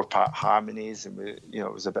were 4-part harmonies, and it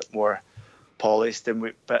was a bit more polished. And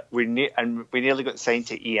we nearly got signed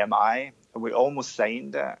to EMI, and we almost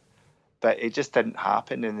signed it, but it just didn't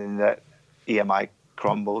happen. And then that EMI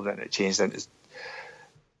crumbled, and it changed into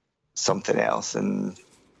something else. And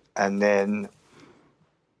then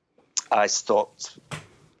I stopped.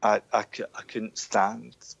 I couldn't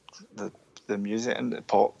stand the music and the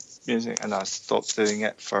pop music, and I stopped doing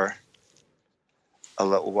it for a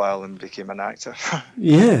little while and became an actor.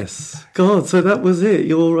 Yes, God. So that was it.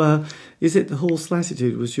 Your is it the Horse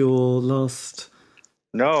Latitude was your last?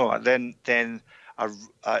 No, then I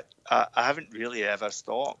haven't really ever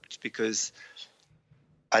stopped, because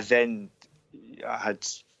I had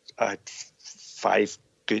 5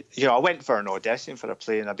 good. I went for an audition for a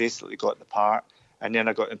play, and I basically got the part, and then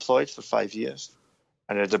I got employed for 5 years,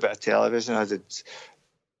 and I did a bit of television. I did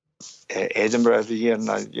Edinburgh every year, and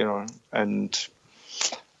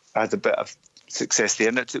I had a bit of success there,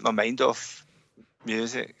 and it took my mind off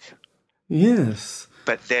music. Yes.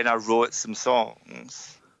 But then I wrote some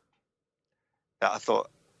songs that I thought,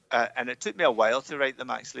 and it took me a while to write them,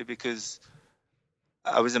 actually, because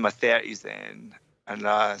I was in my 30s then, and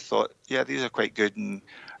I thought, yeah, these are quite good. And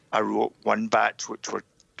I wrote one batch which were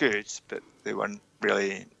good, but they weren't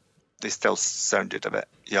really, they still sounded a bit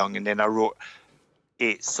young. And then I wrote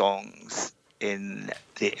 8 songs in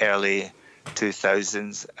the early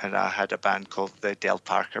 2000s, and I had a band called the Del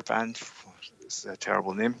Parker Band. It's a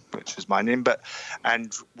terrible name, which is my name,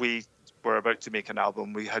 and we were about to make an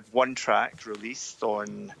album. We had one track released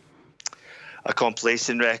on a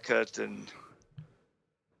compilation record, and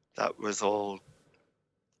that was all,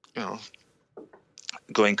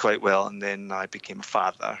 going quite well. And then I became a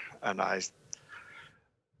father, and I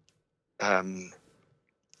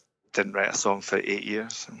didn't write a song for 8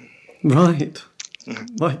 years. Right.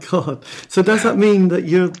 My God. So does that mean that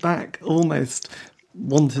you're back almost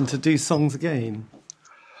wanting to do songs again?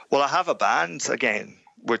 Well, I have a band again,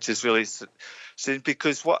 which is really soon,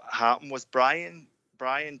 because what happened was Brian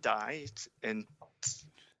died, and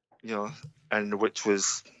which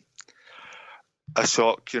was a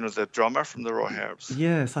shock. The drummer from the Raw Herbs.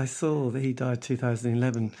 Yes, I saw that he died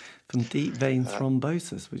 2011 from deep vein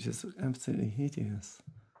thrombosis, which is absolutely hideous.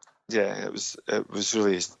 Yeah, it was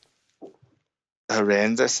really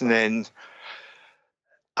horrendous. And then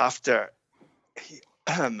after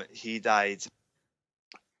he died,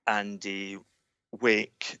 Andy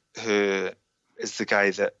Wake, who is the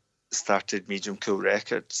guy that started Medium Cool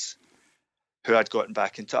Records, who I'd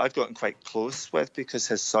gotten quite close with because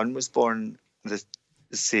his son was born the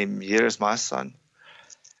same year as my son.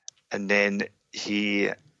 And then he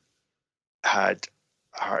had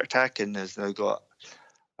a heart attack and has now got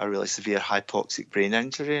a really severe hypoxic brain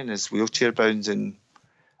injury and is wheelchair bound and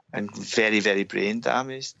very, very brain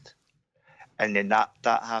damaged. And then that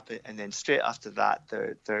happened. And then straight after that,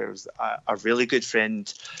 there's a really good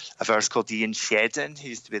friend of ours called Ian Shedden. He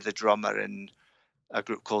used to be the drummer in a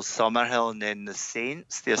group called Summerhill and then the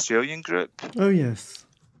Saints, the Australian group. Oh, yes.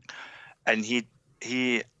 And he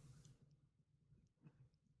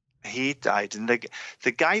died. And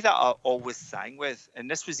the guy that I always sang with, and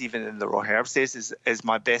this was even in the Raw Herbs days, is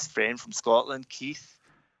my best friend from Scotland, Keith.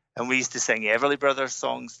 And we used to sing Everly Brothers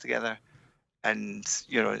songs together. And,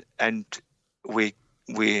 and we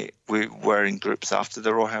were in groups after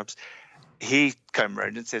the Raw Herbs. He came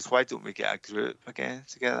around and says, why don't we get a group again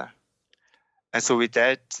together? And so we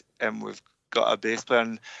did, and we've got a bass player.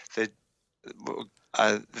 And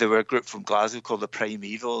there were a group from Glasgow called the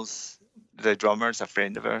Primevals. The drummer's a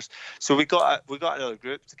friend of ours. So we got another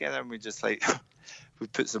group together, and we just we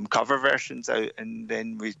put some cover versions out, and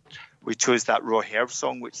then we chose that Raw Herb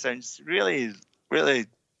song, which sounds really, really,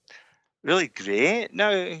 really great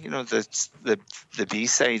now. The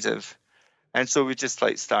B-side of, and so we just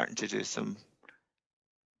starting to do some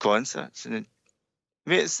concerts, and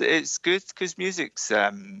it's good because music's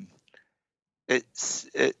it's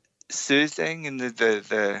soothing, and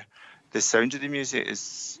the sound of the music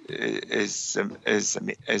is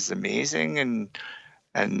amazing, and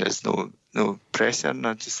there's no pressure, and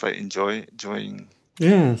I just enjoying.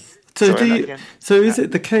 Yes. So is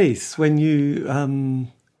it the case when you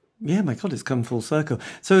yeah, my God, it's come full circle.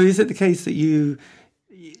 So is it the case that you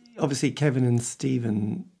obviously Kevin and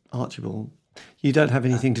Stephen Archibald, you don't have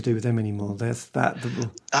anything to do with them anymore? There's that.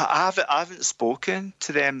 I haven't spoken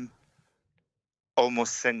to them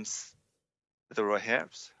almost since the Raw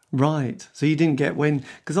Herbs. Right. So you didn't get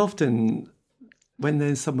because often when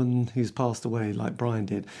there's someone who's passed away, like Brian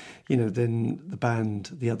did, then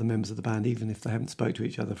the other members of the band, even if they haven't spoke to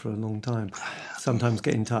each other for a long time, sometimes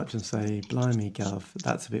get in touch and say, "Blimey, Gav,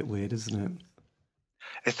 that's a bit weird, isn't it?"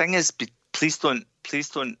 The thing is, please don't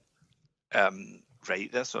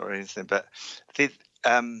write this or anything, but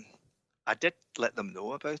I did let them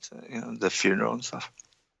know about it, the funeral and stuff.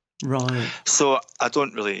 Right. So I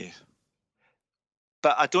don't really.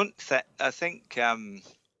 But I think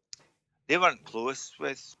they weren't close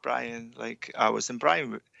with Brian like I was. And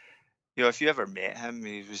Brian, if you ever met him,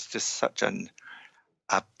 he was just such an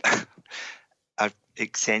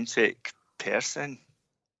eccentric person.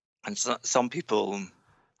 And some people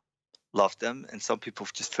loved him, and some people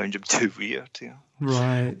just found him too weird.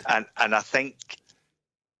 Right. And I think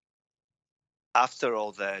after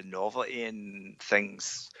all the novelty and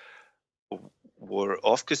things were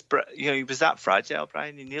off, because he was that fragile,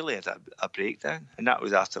 Brian. He nearly had a breakdown, and that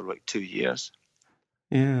was after 2 years.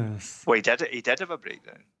 Yes. Well, he did have a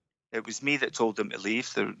breakdown. It was me that told him to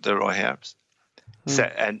leave the Raw Herbs,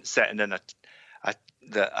 sitting in a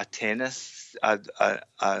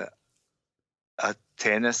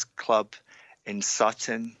tennis club in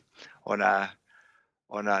Sutton on a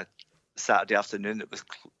Saturday afternoon that was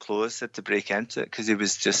closed. Had to break into it because he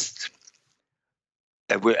was just.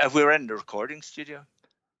 We were in the recording studio,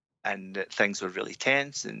 and things were really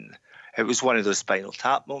tense, and it was one of those Spinal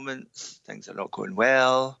Tap moments. Things are not going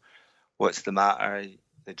well. What's the matter?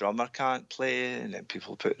 The drummer can't play, and then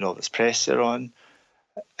people putting all this pressure on,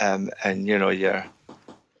 and and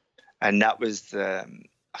that was I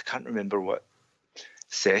can't remember what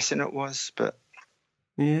session it was, but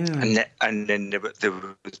yeah, and then there was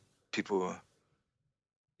people,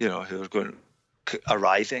 who were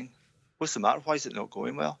arriving. What's the matter? Why is it not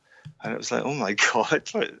going well? And it was like, oh my God,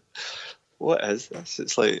 what is this?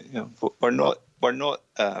 It's like, we're not the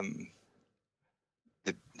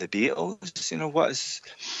Beatles. What is?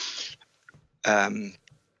 It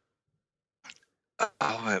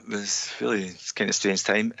was really kind of strange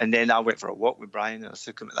time. And then I went for a walk with Brian, and I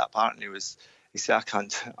took him at that part, and he said, I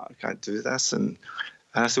can't do this, and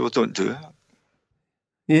I said, well, don't do it.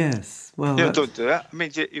 Yes, well, don't do it. I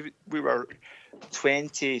mean, we were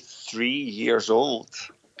 23 years old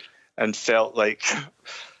and felt like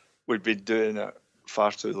we'd been doing it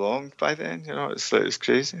far too long by then. It's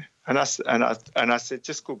crazy. And I said,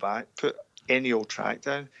 just go back, put any old track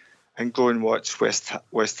down, and go and watch West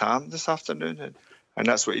Ham this afternoon. And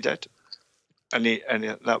that's what he did. And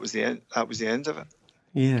that was the end. That was the end of it.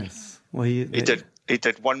 Yes. Well, he did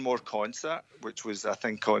one more concert, which was, I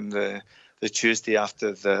think, on the Tuesday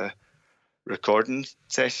after the recording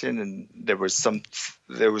session, and there was some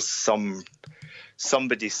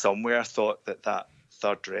somebody somewhere thought that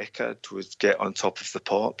third record would get on top of the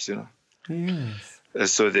Pops, you know. Yes.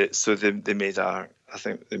 So they made I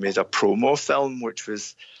think they made a promo film, which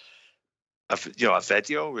was a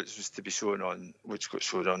video which was to be which got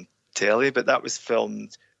shown on telly, but that was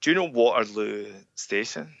filmed. Do you know Waterloo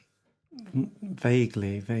Station?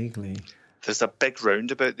 Vaguely. There's a big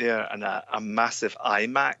roundabout there and a massive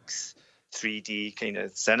IMAX 3D kind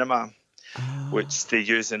of cinema, which they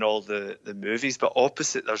use in all the movies. But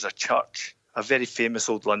opposite, there's a church, a very famous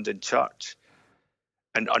old London church,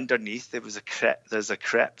 and underneath there's a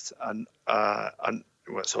crypt, and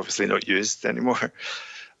it's obviously not used anymore,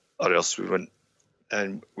 or else we went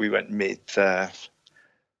and made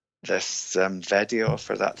this video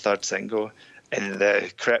for that third single in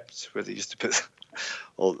the crypt where they used to put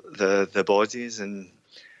all the bodies, and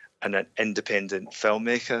an independent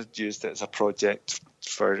filmmaker used it as a project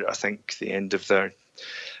for, I think, the end of their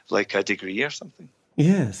a degree or something.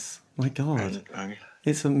 Yes, my God.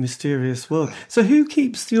 It's a mysterious world. So who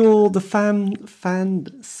keeps the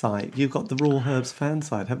fan site? You've got the Raw Herbs fan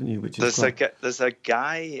site, haven't you? Which is there's a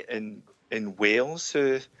guy in Wales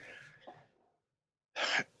who,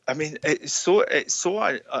 I mean, it's so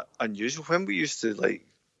unusual. When we used to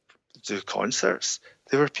do concerts,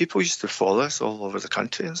 there were people who used to follow us all over the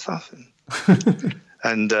country and stuff,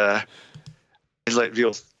 and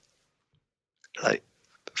real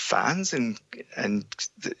fans, and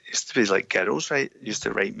it used to be girls used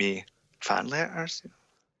to write me fan letters,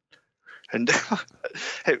 and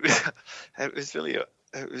it was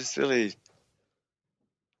really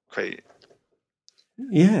quite.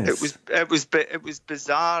 Yes, it was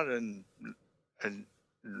bizarre and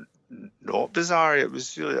not bizarre. It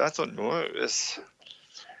was really, I don't know. It was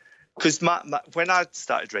because when I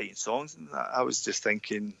started writing songs, I was just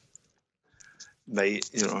thinking,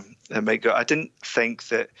 it might go. I didn't think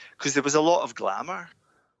that, because there was a lot of glamour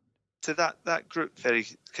to that group very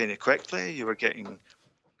kind of quickly. You're going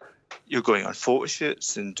on photo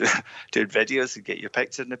shoots and doing videos and get your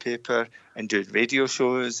picture in the paper and doing radio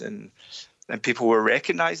shows, and people were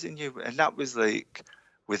recognizing you, and that was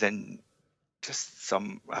within just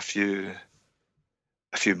a few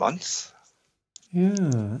months. Yeah,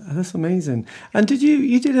 that's amazing. And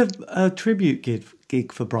you did a tribute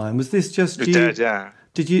gig for Brian? Was this just you? Did, yeah.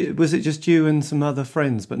 Was it just you and some other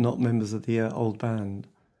friends, but not members of the old band?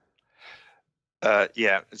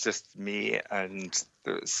 Yeah, it's just me and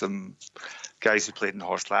some guys who played in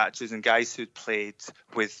Horse Latches and guys who'd played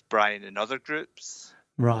with Brian in other groups.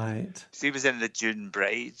 Right. So he was in the June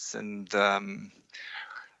Brides and a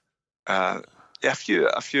few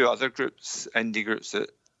other groups, indie groups that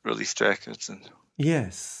released records.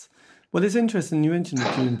 Yes. Well, it's interesting you mentioned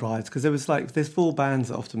the June Brides, because there's four bands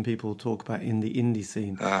that often people talk about in the indie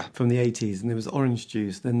scene from the 80s, and there was Orange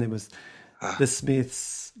Juice, then there was the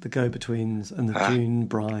Smiths, the Go-Betweens, and the June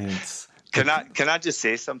Brides. Can I just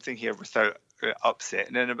say something here without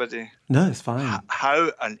upsetting anybody? No, it's fine.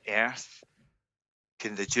 How on earth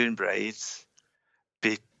can the June Brides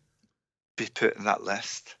be put in that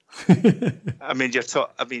list? I mean,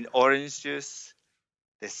 Orange Juice,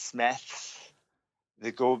 the Smiths,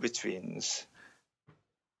 the Go-Betweens.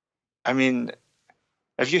 I mean,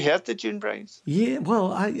 have you heard the June Brides? Yeah,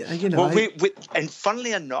 well, and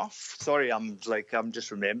funnily enough, sorry, I'm just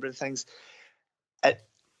remembering things.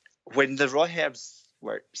 When the Raw Herbs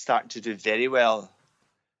were starting to do very well,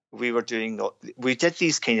 we did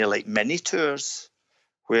these kind of mini tours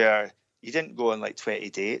where you didn't go on 20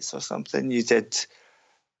 dates or something. You did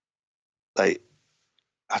 8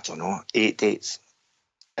 dates,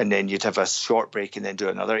 and then you'd have a short break and then do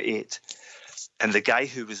another 8. And the guy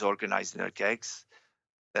who was organising our gigs,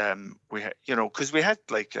 because we had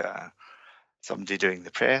somebody doing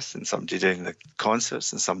the press and somebody doing the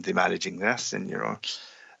concerts and somebody managing this, and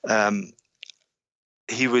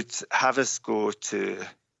he would have us go to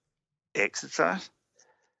Exeter,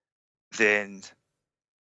 then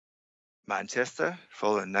Manchester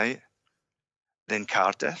following night, then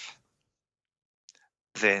Cardiff,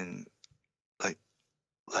 then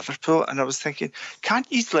Liverpool. And I was thinking, can't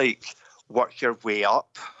you work your way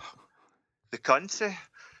up the country?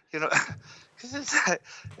 Because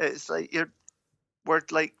we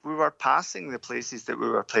were passing the places that we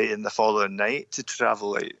were playing the following night to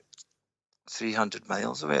travel 300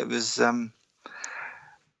 miles away. It was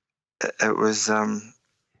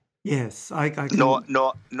yes, I can... not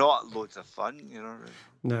loads of fun,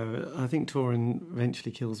 No, I think touring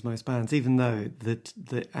eventually kills most bands, even though the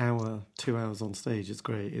 2 hours on stage is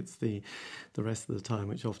great. It's the rest of the time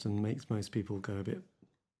which often makes most people go a bit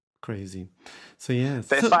crazy. So yeah.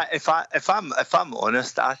 But if I'm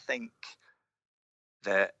honest, I think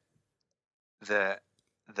that the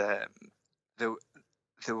the the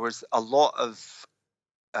there was a lot of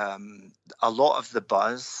the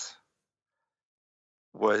buzz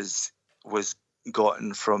was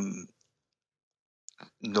gotten from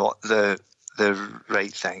not the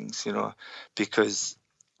right things, because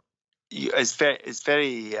it's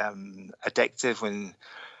very addictive when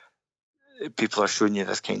people are showing you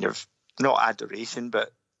this kind of, not adoration,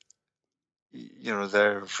 but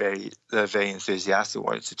they're very enthusiastic,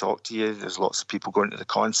 wanting to talk to you. There's lots of people going to the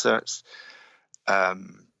concerts.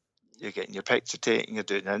 You're getting your picture taken. You're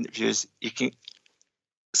doing interviews.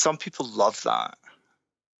 Some people love that,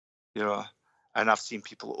 and I've seen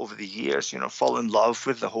people over the years, fall in love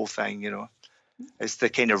with the whole thing. It's the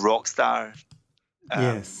kind of rock star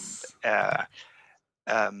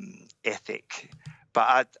ethic.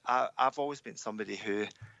 But I've always been somebody who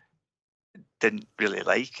didn't really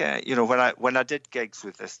like it. When I did gigs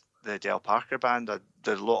with the Del Parker band, I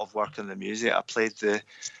did a lot of work on the music. I played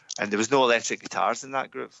and there was no electric guitars in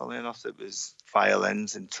that group, funnily enough. It was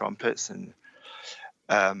violins and trumpets, and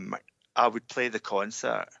I would play the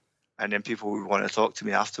concert, and then people would want to talk to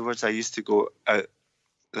me afterwards. I used to go out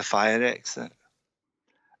the fire exit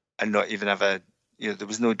and not even have there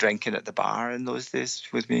was no drinking at the bar in those days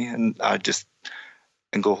with me, and I'd just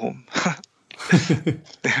go home.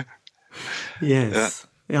 Yes,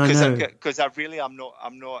 yeah, I know. Because I've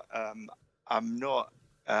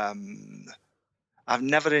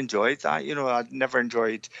never enjoyed that. I'd never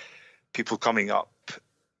enjoyed people coming up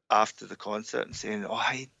after the concert and saying, "Oh,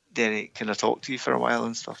 hi, Derek, can I talk to you for a while?"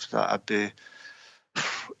 and stuff. I'd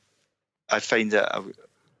find it.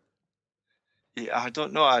 I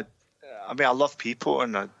don't know. I love people,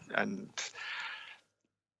 and I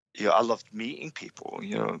loved meeting people,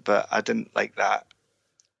 but I didn't like that.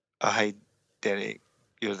 Hi, Derek,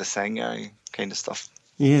 you're the singer kind of stuff.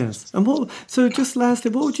 Yes. And so just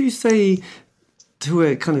lastly, what would you say to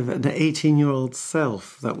a kind of an 18-year-old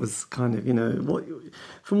self that was kind of,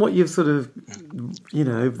 from what you've sort of,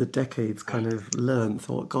 over the decades kind of learned,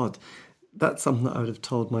 thought, God, that's something that I would have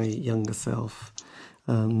told my younger self,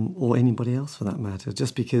 or anybody else for that matter,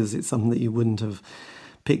 just because it's something that you wouldn't have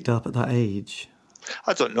picked up at that age?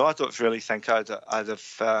 I don't know. I don't really think I'd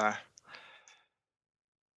have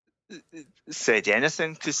said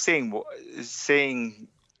anything, because saying,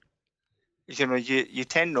 you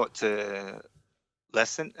tend not to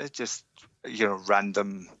listen to just,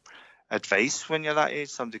 random advice when you're that age.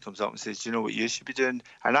 Somebody comes up and says, "Do you know what you should be doing?"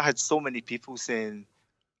 And I had so many people saying,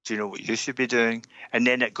 "Do you know what you should be doing?" And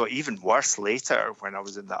then it got even worse later when I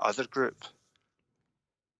was in that other group.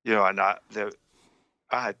 And I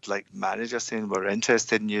had like managers saying, "We're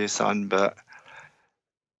interested in you, son," but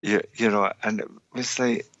and it was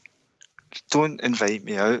like, don't invite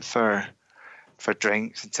me out for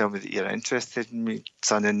drinks and tell me that you're interested in me,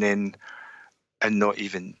 son, and not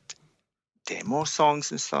even demo songs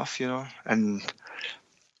and stuff, And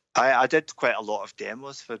I did quite a lot of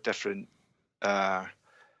demos for different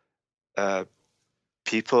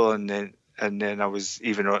people, and then I was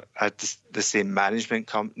even at the same management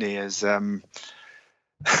company as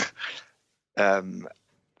the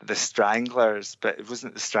Stranglers, but it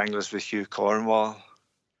wasn't the Stranglers with Hugh Cornwall.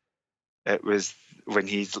 It was when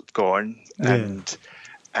he's gone, and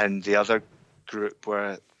the other group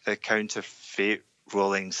were the Counterfeit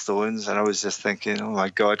Rolling Stones, and I was just thinking, oh my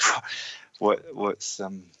God, what's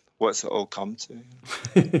it all come to?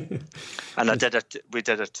 And we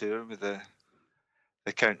did a tour with the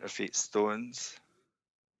Counterfeit Stones.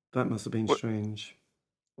 That must have been strange.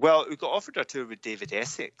 Well, we got offered a tour with David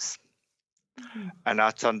Essex, and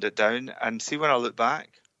I turned it down. And see, when I look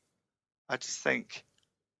back, I just think,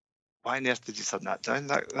 why on earth did you turn that down?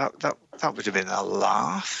 That would have been a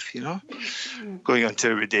laugh, going on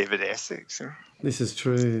tour with David Essex. This is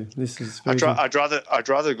true. This is. I'd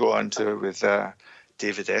rather go on tour with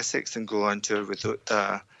David Essex than go on tour with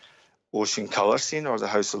Ocean Colour Scene or the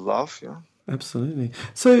House of Love. Absolutely.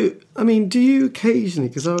 So, do you occasionally,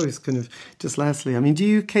 because I always kind of, just lastly, do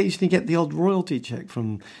you occasionally get the odd royalty check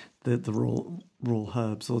from the Raw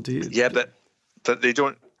Herbs, or do you? Yeah, but they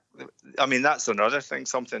don't. That's another thing.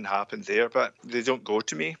 Something happened there, but they don't go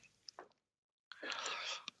to me.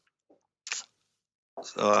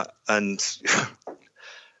 So, and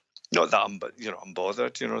not that I'm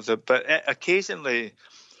bothered. But occasionally,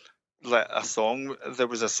 like a song, there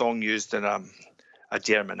was a song used in a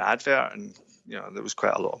German advert, and there was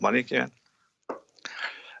quite a lot of money again.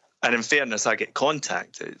 And in fairness, I get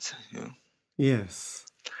contacted. Yes.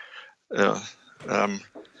 But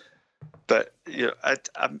the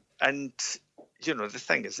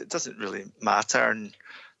thing is, it doesn't really matter, and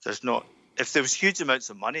there's not. If there was huge amounts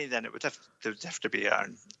of money, then there would have to be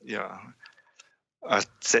a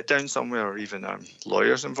sit down somewhere, or even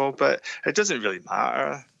lawyers involved. But it doesn't really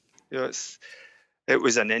matter. You know, it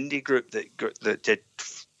was an indie group that did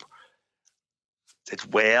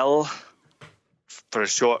well for a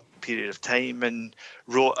short period of time, and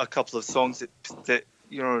wrote a couple of songs that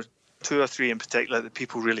you know, 2 or 3 in particular that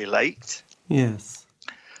people really liked. Yes.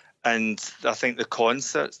 And I think the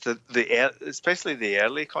concerts, especially the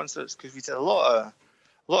early concerts, because we did a lot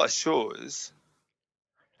of shows,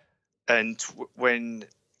 and when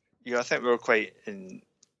I think we were quite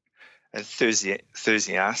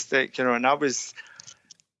enthusiastic, you know, and I was,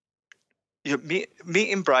 you know,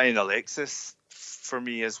 meeting Brian Alexis for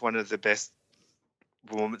me is one of the best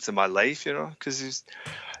moments in my life, you know, because he's,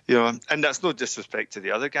 you know, and that's no disrespect to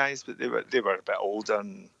the other guys, but they were a bit older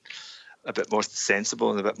and a bit more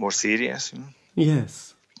sensible and a bit more serious, you know.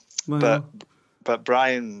 Yes. Well, but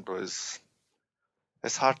Brian was,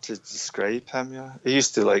 it's hard to describe him, yeah. He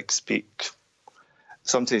used to like speak,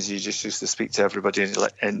 sometimes he just used to speak to everybody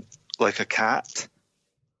in like a cat.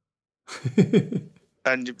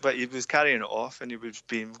 But he was carrying it off, and he was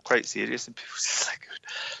being quite serious, and people were just like,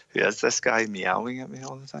 who is this guy meowing at me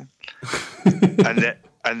all the time?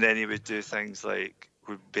 and then he would do things like,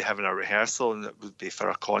 we'd be having a rehearsal, and it would be for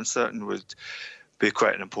a concert, and would be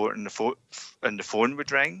quite an important, and the phone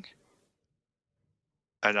would ring,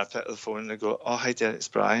 and I'd pick up the phone and I'd go, oh, hi Derek, it's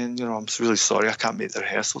Brian, you know, I'm really sorry I can't make the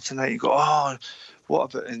rehearsal tonight. You go, oh,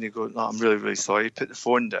 what about, and you go, no, I'm really, really sorry. Put the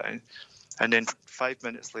phone down, and then 5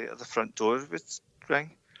 minutes later the front door would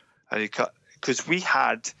ring, and he cut, because we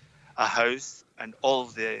had a house, and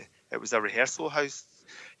it was a rehearsal house,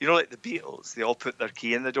 you know, like the Beatles, they all put their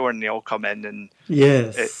key in the door and they all come in, and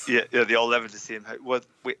yes, they all live in the same house. Well,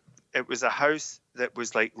 it was a house that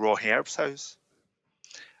was like Raw Herb's house,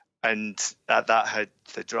 and that had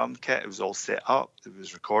the drum kit. It was all set up. There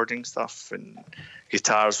was recording stuff, and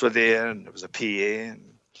guitars were there, and there was a PA,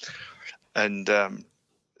 and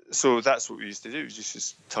so that's what we used to do. We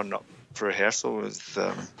just turn up for rehearsal with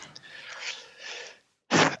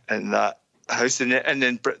in that house, and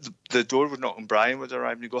then the door would knock, and Brian would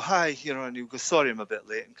arrive, and he'd go, hi, you know, and he'd go, sorry I'm a bit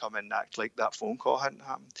late, and come in and act like that phone call hadn't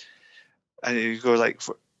happened. And he'd go like,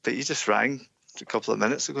 but you just rang a couple of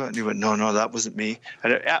minutes ago, and he went, no, that wasn't me,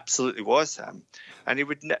 and it absolutely was him, and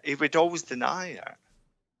he would always deny it.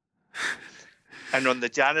 And on the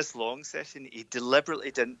Janice Long session, he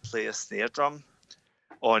deliberately didn't play a snare drum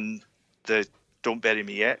on the Don't Bury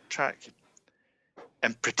Me Yet track,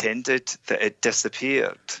 and pretended that it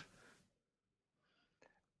disappeared.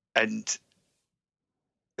 And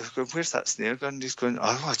I was going, where's that snare gun? And he's going,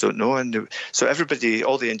 oh, I don't know. And so everybody,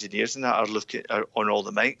 all the engineers and that are on all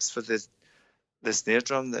the mics for the snare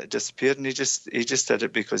drum that disappeared, and he just did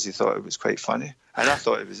it because he thought it was quite funny, and I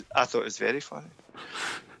thought it was very funny.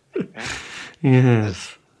 Yeah.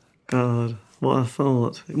 Yes. God, what a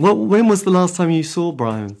thought. When was the last time you saw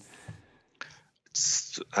Brian?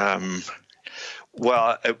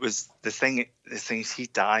 Well, it was the things he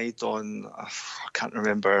died on. I can't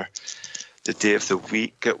remember the day of the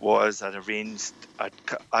week it was. I'd arranged.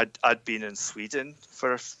 I'd been in Sweden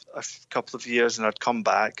for a couple of years, and I'd come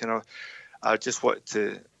back, and I just wanted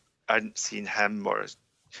to. I hadn't seen him or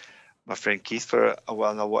my friend Keith for a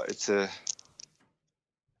while, and I wanted to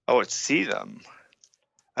see them,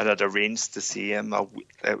 and I'd arranged to see him.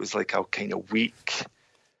 It was like a kind of week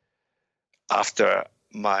after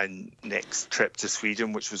my next trip to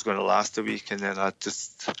Sweden, which was going to last a week, and then I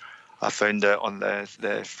found out on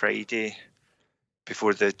the Friday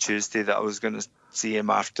before the Tuesday that I was going to see him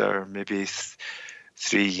after maybe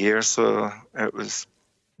 3 years. So it was.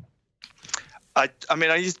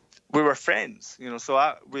 We were friends, you know. So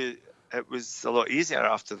it was a lot easier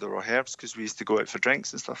after the Raw Herbs, because we used to go out for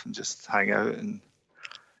drinks and stuff and just hang out in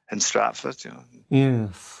Stratford, you know.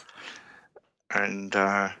 Yes. And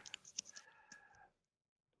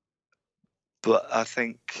but I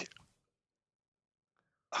think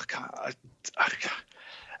I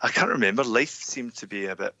can't remember. Life seemed to be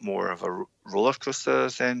a bit more of a roller coaster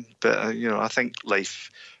then, but you know, I think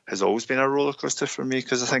life has always been a roller coaster for me,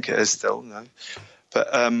 because I think it is still now.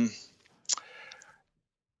 But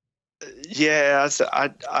yeah,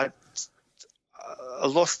 I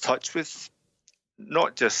lost touch with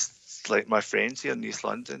not just like my friends here in East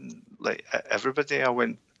London, like everybody. I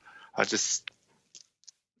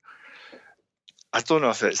don't know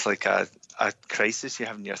if it's like a crisis you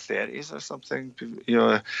have in your 30s or something, you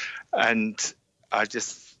know, and I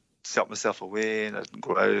just shut myself away, and I didn't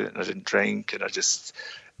go out, and I didn't drink, and I just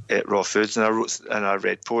ate raw foods, and I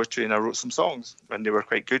read poetry, and I wrote some songs, and they were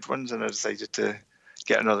quite good ones, and I decided to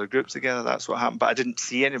get another group together. That's what happened. But I didn't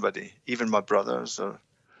see anybody, even my brothers, or,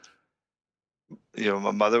 you know,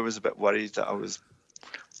 my mother was a bit worried that I was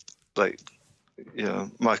like,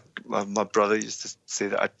 my brother used to say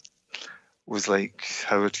that I was like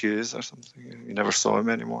Howard Hughes or something. You never saw him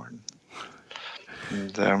anymore.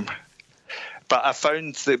 But I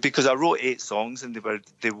found that because I wrote 8 songs and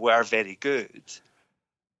they were very good,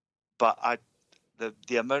 but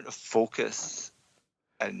the amount of focus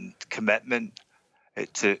and commitment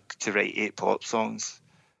it took to write 8 pop songs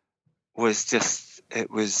it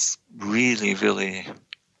was really, really,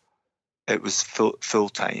 it was full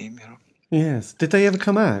time. Yes. Did they ever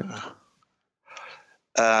come out?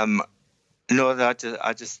 No, I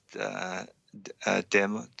just demoed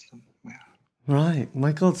them. Yeah. Right.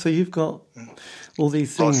 My God. So you've got all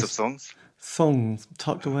these things, Lots of songs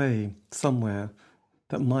tucked away somewhere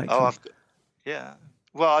that might. Yeah.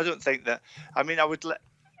 Well, I don't think that. I mean,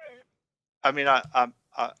 I'm now,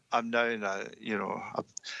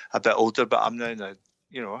 a bit older, but I'm now,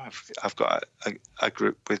 I've got a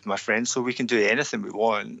group with my friends, so we can do anything we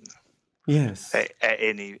want. Yes. At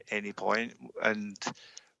any point, and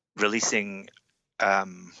releasing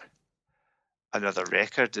another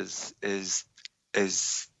record is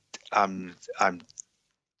I'm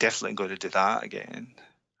definitely going to do that again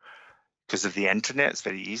because of the internet. It's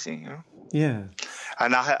very easy, Yeah.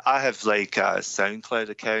 And I have like a SoundCloud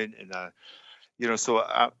account and so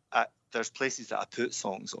there's places that I put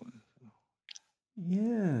songs on.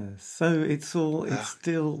 Yeah. So it's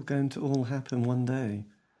still going to all happen one day.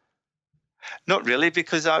 Not really,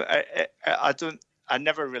 because I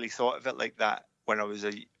never really thought of it like that when I was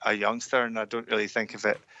a youngster, and I don't really think of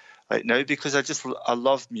it like now because I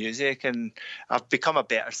love music, and I've become a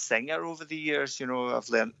better singer over the years. I've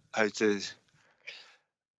learned how to,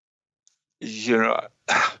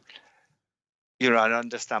 I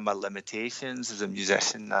understand my limitations as a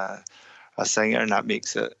musician, a singer, and that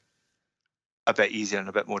makes it a bit easier and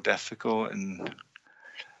a bit more difficult.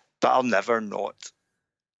 But I'll never not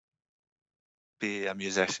be a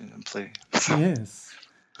musician and play. Yes.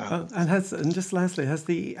 And just lastly, has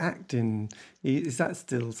the acting, is that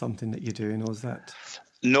still something that you're doing, or is that?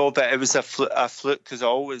 No, but it was a fluke because I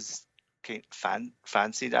always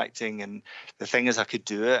fancied acting, and the thing is, I could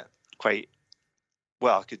do it quite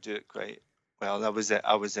well. I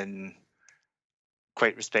was in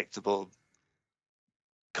quite respectable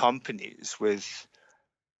companies with.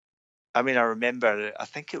 I mean, I remember. I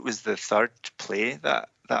think it was the 3rd play that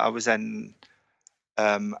I was in.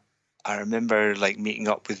 I remember like meeting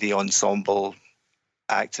up with the ensemble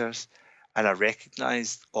actors, and I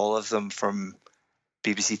recognised all of them from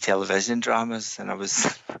BBC television dramas, and I was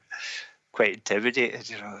quite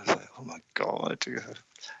intimidated. I was like, "Oh my God!"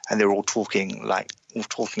 And they were all talking like,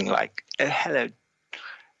 "Hello,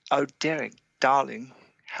 oh Derek, darling,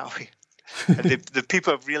 how are you?" And the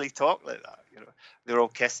people really talk like that. They're all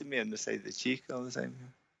kissing me on the side of the cheek all the time.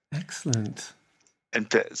 Excellent. And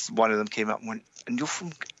one of them came up and went, "And you're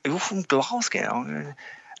from Glasgow?"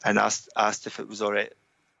 And asked if it was all right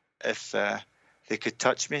if they could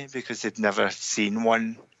touch me, because they'd never seen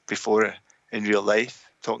one before in real life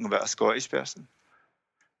talking about a Scottish person.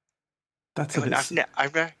 That's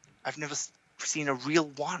I've never seen a real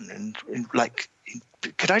one, and like,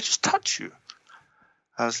 could I just touch you?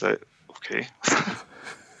 I was like, okay.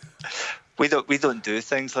 We don't do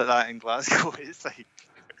things like that in Glasgow. It's like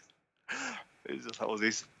it's just all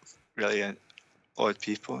these really odd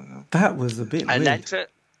people. That was a bit weird.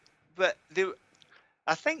 But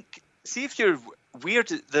I think, see, if you're weird,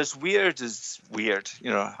 there's weird is weird.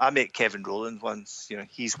 I met Kevin Rowland once.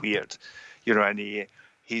 He's weird. And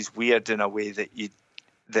he's weird in a way that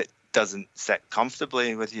doesn't sit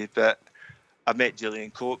comfortably with you. But I met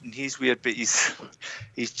Julian Cope, and he's weird, but he's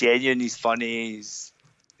genuine. He's funny.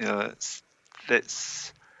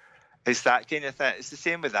 It's that kind of thing. It's the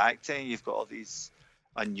same with acting. You've got all these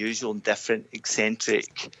unusual and different,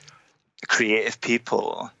 eccentric, creative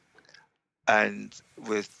people, and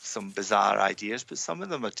with some bizarre ideas, but some of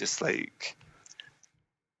them are just like,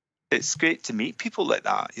 it's great to meet people like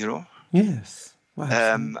that, Yes. Wow.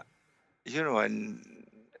 And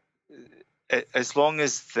as long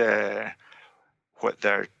as what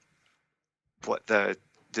they're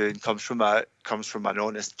doing comes from an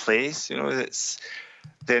honest place,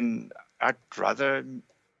 then I'd rather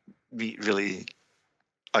meet really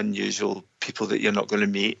unusual people that you're not going to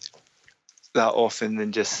meet that often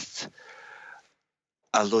than just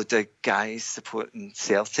a load of guys supporting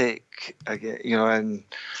Celtic, and in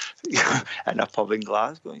a pub in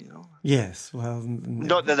Glasgow, Yes, well,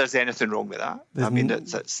 not that there's anything wrong with that. I mean,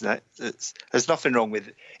 there's nothing wrong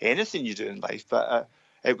with anything you do in life, but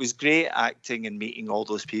it was great acting and meeting all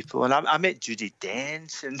those people, and I met Judi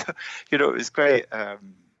Dench, and it was great. I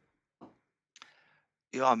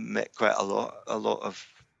met quite a lot of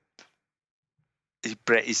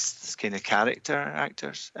British kind of character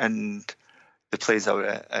actors, and the plays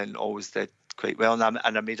out and always did quite well. And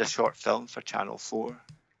I made a short film for Channel 4.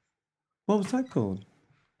 What was that called?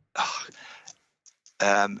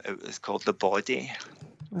 It was called The Body.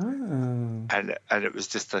 Oh. And it was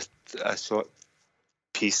just a short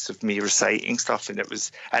piece of me reciting stuff, and it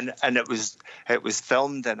was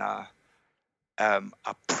filmed in a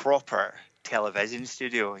proper television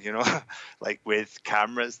studio, you know, like with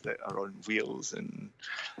cameras that are on wheels, and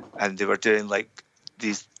they were doing like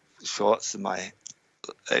these shots of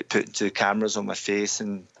putting two cameras on my face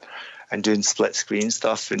and doing split screen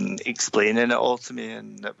stuff and explaining it all to me,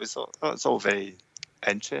 and it was all very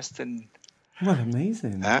interesting. What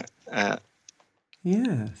amazing!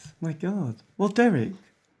 Yes, my God. Well, Derek,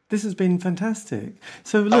 this has been fantastic.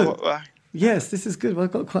 So look. Yes, this is good. Well,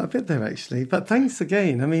 I've got quite a bit there, actually. But thanks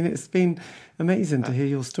again. I mean, it's been amazing to hear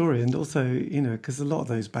your story. And also, you know, because a lot of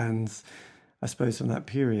those bands, I suppose, from that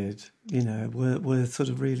period, you know, were sort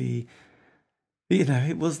of really, you know,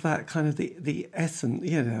 it was that kind of the essence,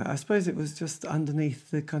 you know, I suppose it was just underneath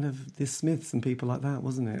the kind of the Smiths and people like that,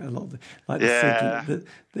 wasn't it? A lot of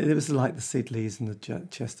it was like the Sidleys and the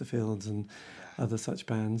Chesterfields and other such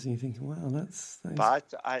bands, and you're thinking, wow, that's...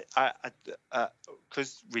 But I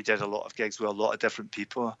because we did a lot of gigs with a lot of different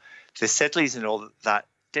people, the Sidleys and all that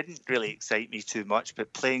didn't really excite me too much,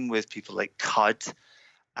 but playing with people like Cud,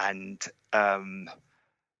 and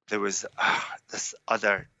there was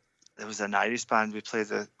an Irish band we played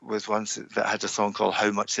with once that had a song called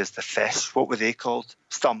How Much Is the Fish? What were they called?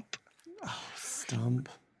 Stump. Oh, Stump.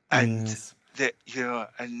 And yes. They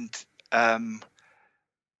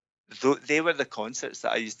were the concerts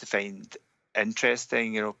that I used to find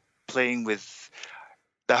interesting, you know, playing with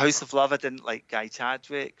the House of Love. I didn't like Guy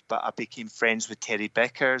Chadwick, but I became friends with Terry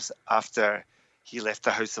Bickers after he left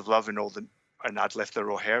the House of Love and I'd left the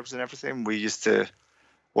Raw Herbs and everything. We used to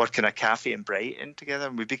work in a cafe in Brighton together,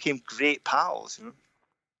 and we became great pals, you know.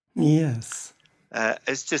 Yes.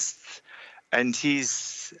 It's just,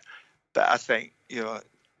 but I think, you know,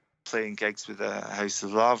 playing gigs with the House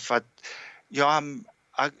of Love,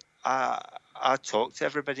 I talk to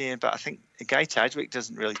everybody, but I think Guy Chadwick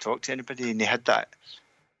doesn't really talk to anybody, and he had that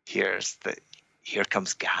here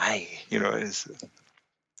comes Guy, you know, it's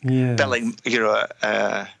a bit like, you know,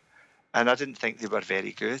 and I didn't think they were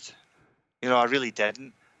very good, you know, I really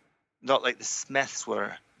didn't. Not like the Smiths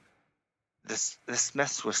were. The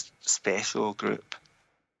Smiths were special group.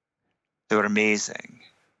 They were amazing.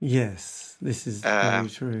 Yes, this is very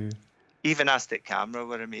true. Even Aztec Camera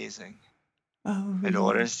were amazing. Oh, really? In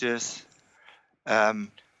Orange Juice. But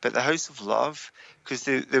the House of Love, because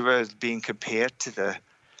they were being compared to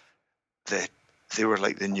they were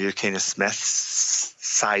like the new kind of Smiths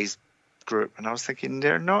size group, and I was thinking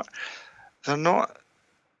they're not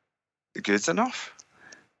good enough.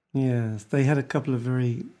 Yes, they had a couple of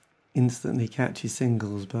very instantly catchy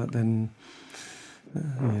singles, but then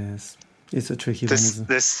yes, it's a tricky one,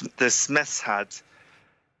 isn't it? The Smiths had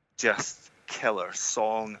just killer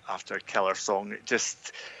song after killer song.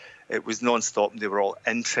 It was non-stop, and they were all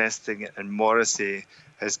interesting. And Morrissey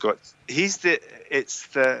has got because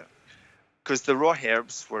the Raw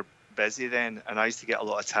Herbs were busy then, and I used to get a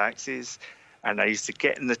lot of taxis. And I used to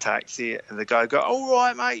get in the taxi, and the guy would go, "Oh,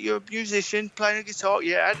 right, mate, you're a musician playing a guitar."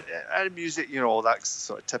 Yeah, I had music, you know, all that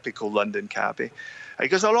sort of typical London cabbie. And he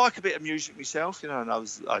goes, "I like a bit of music myself, you know." And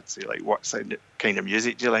I'd say, like, "What kind of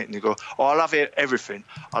music do you like?" And he go, "Oh, I love everything.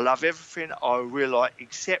 I love everything I really like,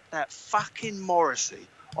 except that fucking Morrissey.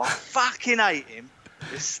 I fucking hate him.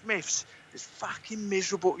 The Smiths is fucking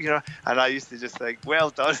miserable, you know." And I used to just think,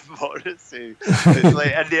 well done, Morrissey. It's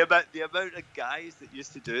like, and the amount of guys that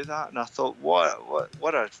used to do that, and I thought, what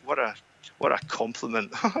a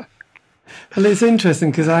compliment. Well, it's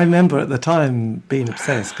interesting because I remember at the time being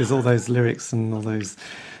obsessed because all those lyrics and all those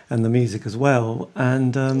and the music as well,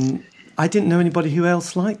 and I didn't know anybody who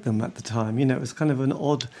else liked them at the time. You know, it was kind of an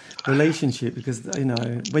odd relationship because, you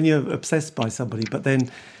know, when you're obsessed by somebody, but then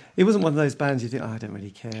it wasn't one of those bands you think, I don't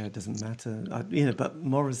really care, it doesn't matter. You know, but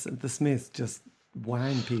the Smiths just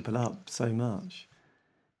wound people up so much.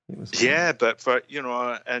 It was but for, you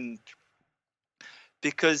know, and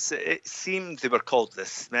because it seemed they were called the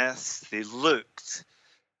Smiths, they looked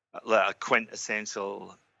like a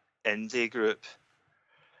quintessential indie group,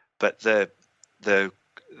 but the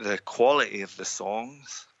quality of the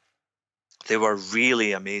songs, they were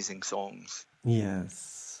really amazing songs.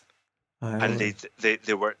 Yes. And they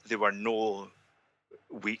were no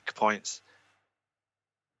weak points.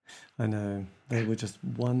 I know. They were just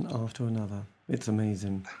one after another. It's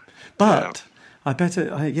amazing. But I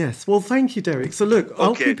better. Yes. Well, thank you, Derek. So look,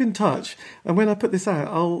 I'll keep in touch, and when I put this out,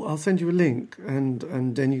 I'll send you a link, and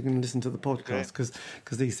then you can listen to the podcast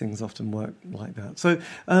because these things often work like that. So,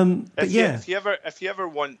 if you ever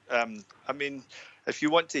want, if you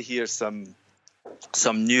want to hear some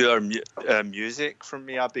newer music from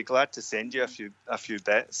me, I'd be glad to send you a few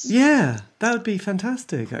bits. Yeah, that would be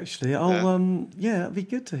fantastic. Actually, it'd be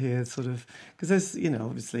good to hear sort of because there's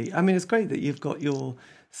obviously, I mean, it's great that you've got your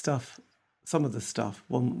stuff. Some of the stuff,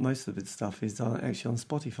 well, most of its stuff is actually on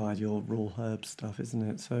Spotify. Your Raw Herb stuff, isn't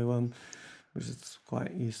it? So, which is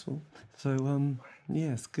quite useful. So,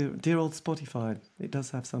 yes, good. Dear old Spotify, it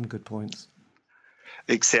does have some good points.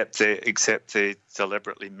 Except they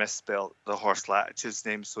deliberately misspelled the Horse Latitude's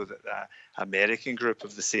name so that the American group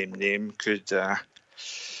of the same name could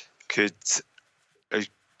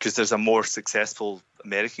because there's a more successful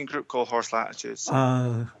American group called Horse Latitudes.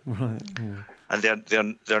 Right. Yeah. And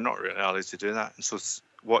they're not really allowed to do that. And so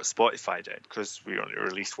what Spotify did, because we only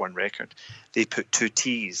released one record, they put 2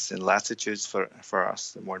 T's in Latitudes for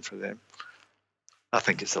us and one for them. I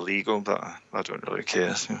think it's illegal, but I don't really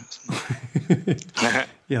care.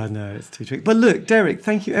 Yeah, I know it's too tricky. But look, Derek,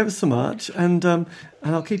 thank you ever so much, and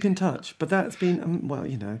I'll keep in touch. But that's been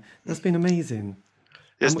that's been amazing.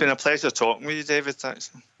 It's been a pleasure talking with you, David.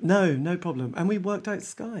 Thanks. No problem. And we worked out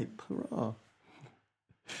Skype. Hurrah!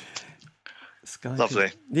 Skype.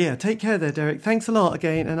 Lovely. Yeah, take care there, Derek. Thanks a lot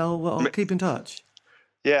again, and I'll keep in touch.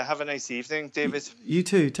 Yeah, have a nice evening, David. You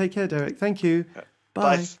too. Take care, Derek. Thank you.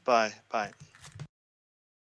 Bye. Bye.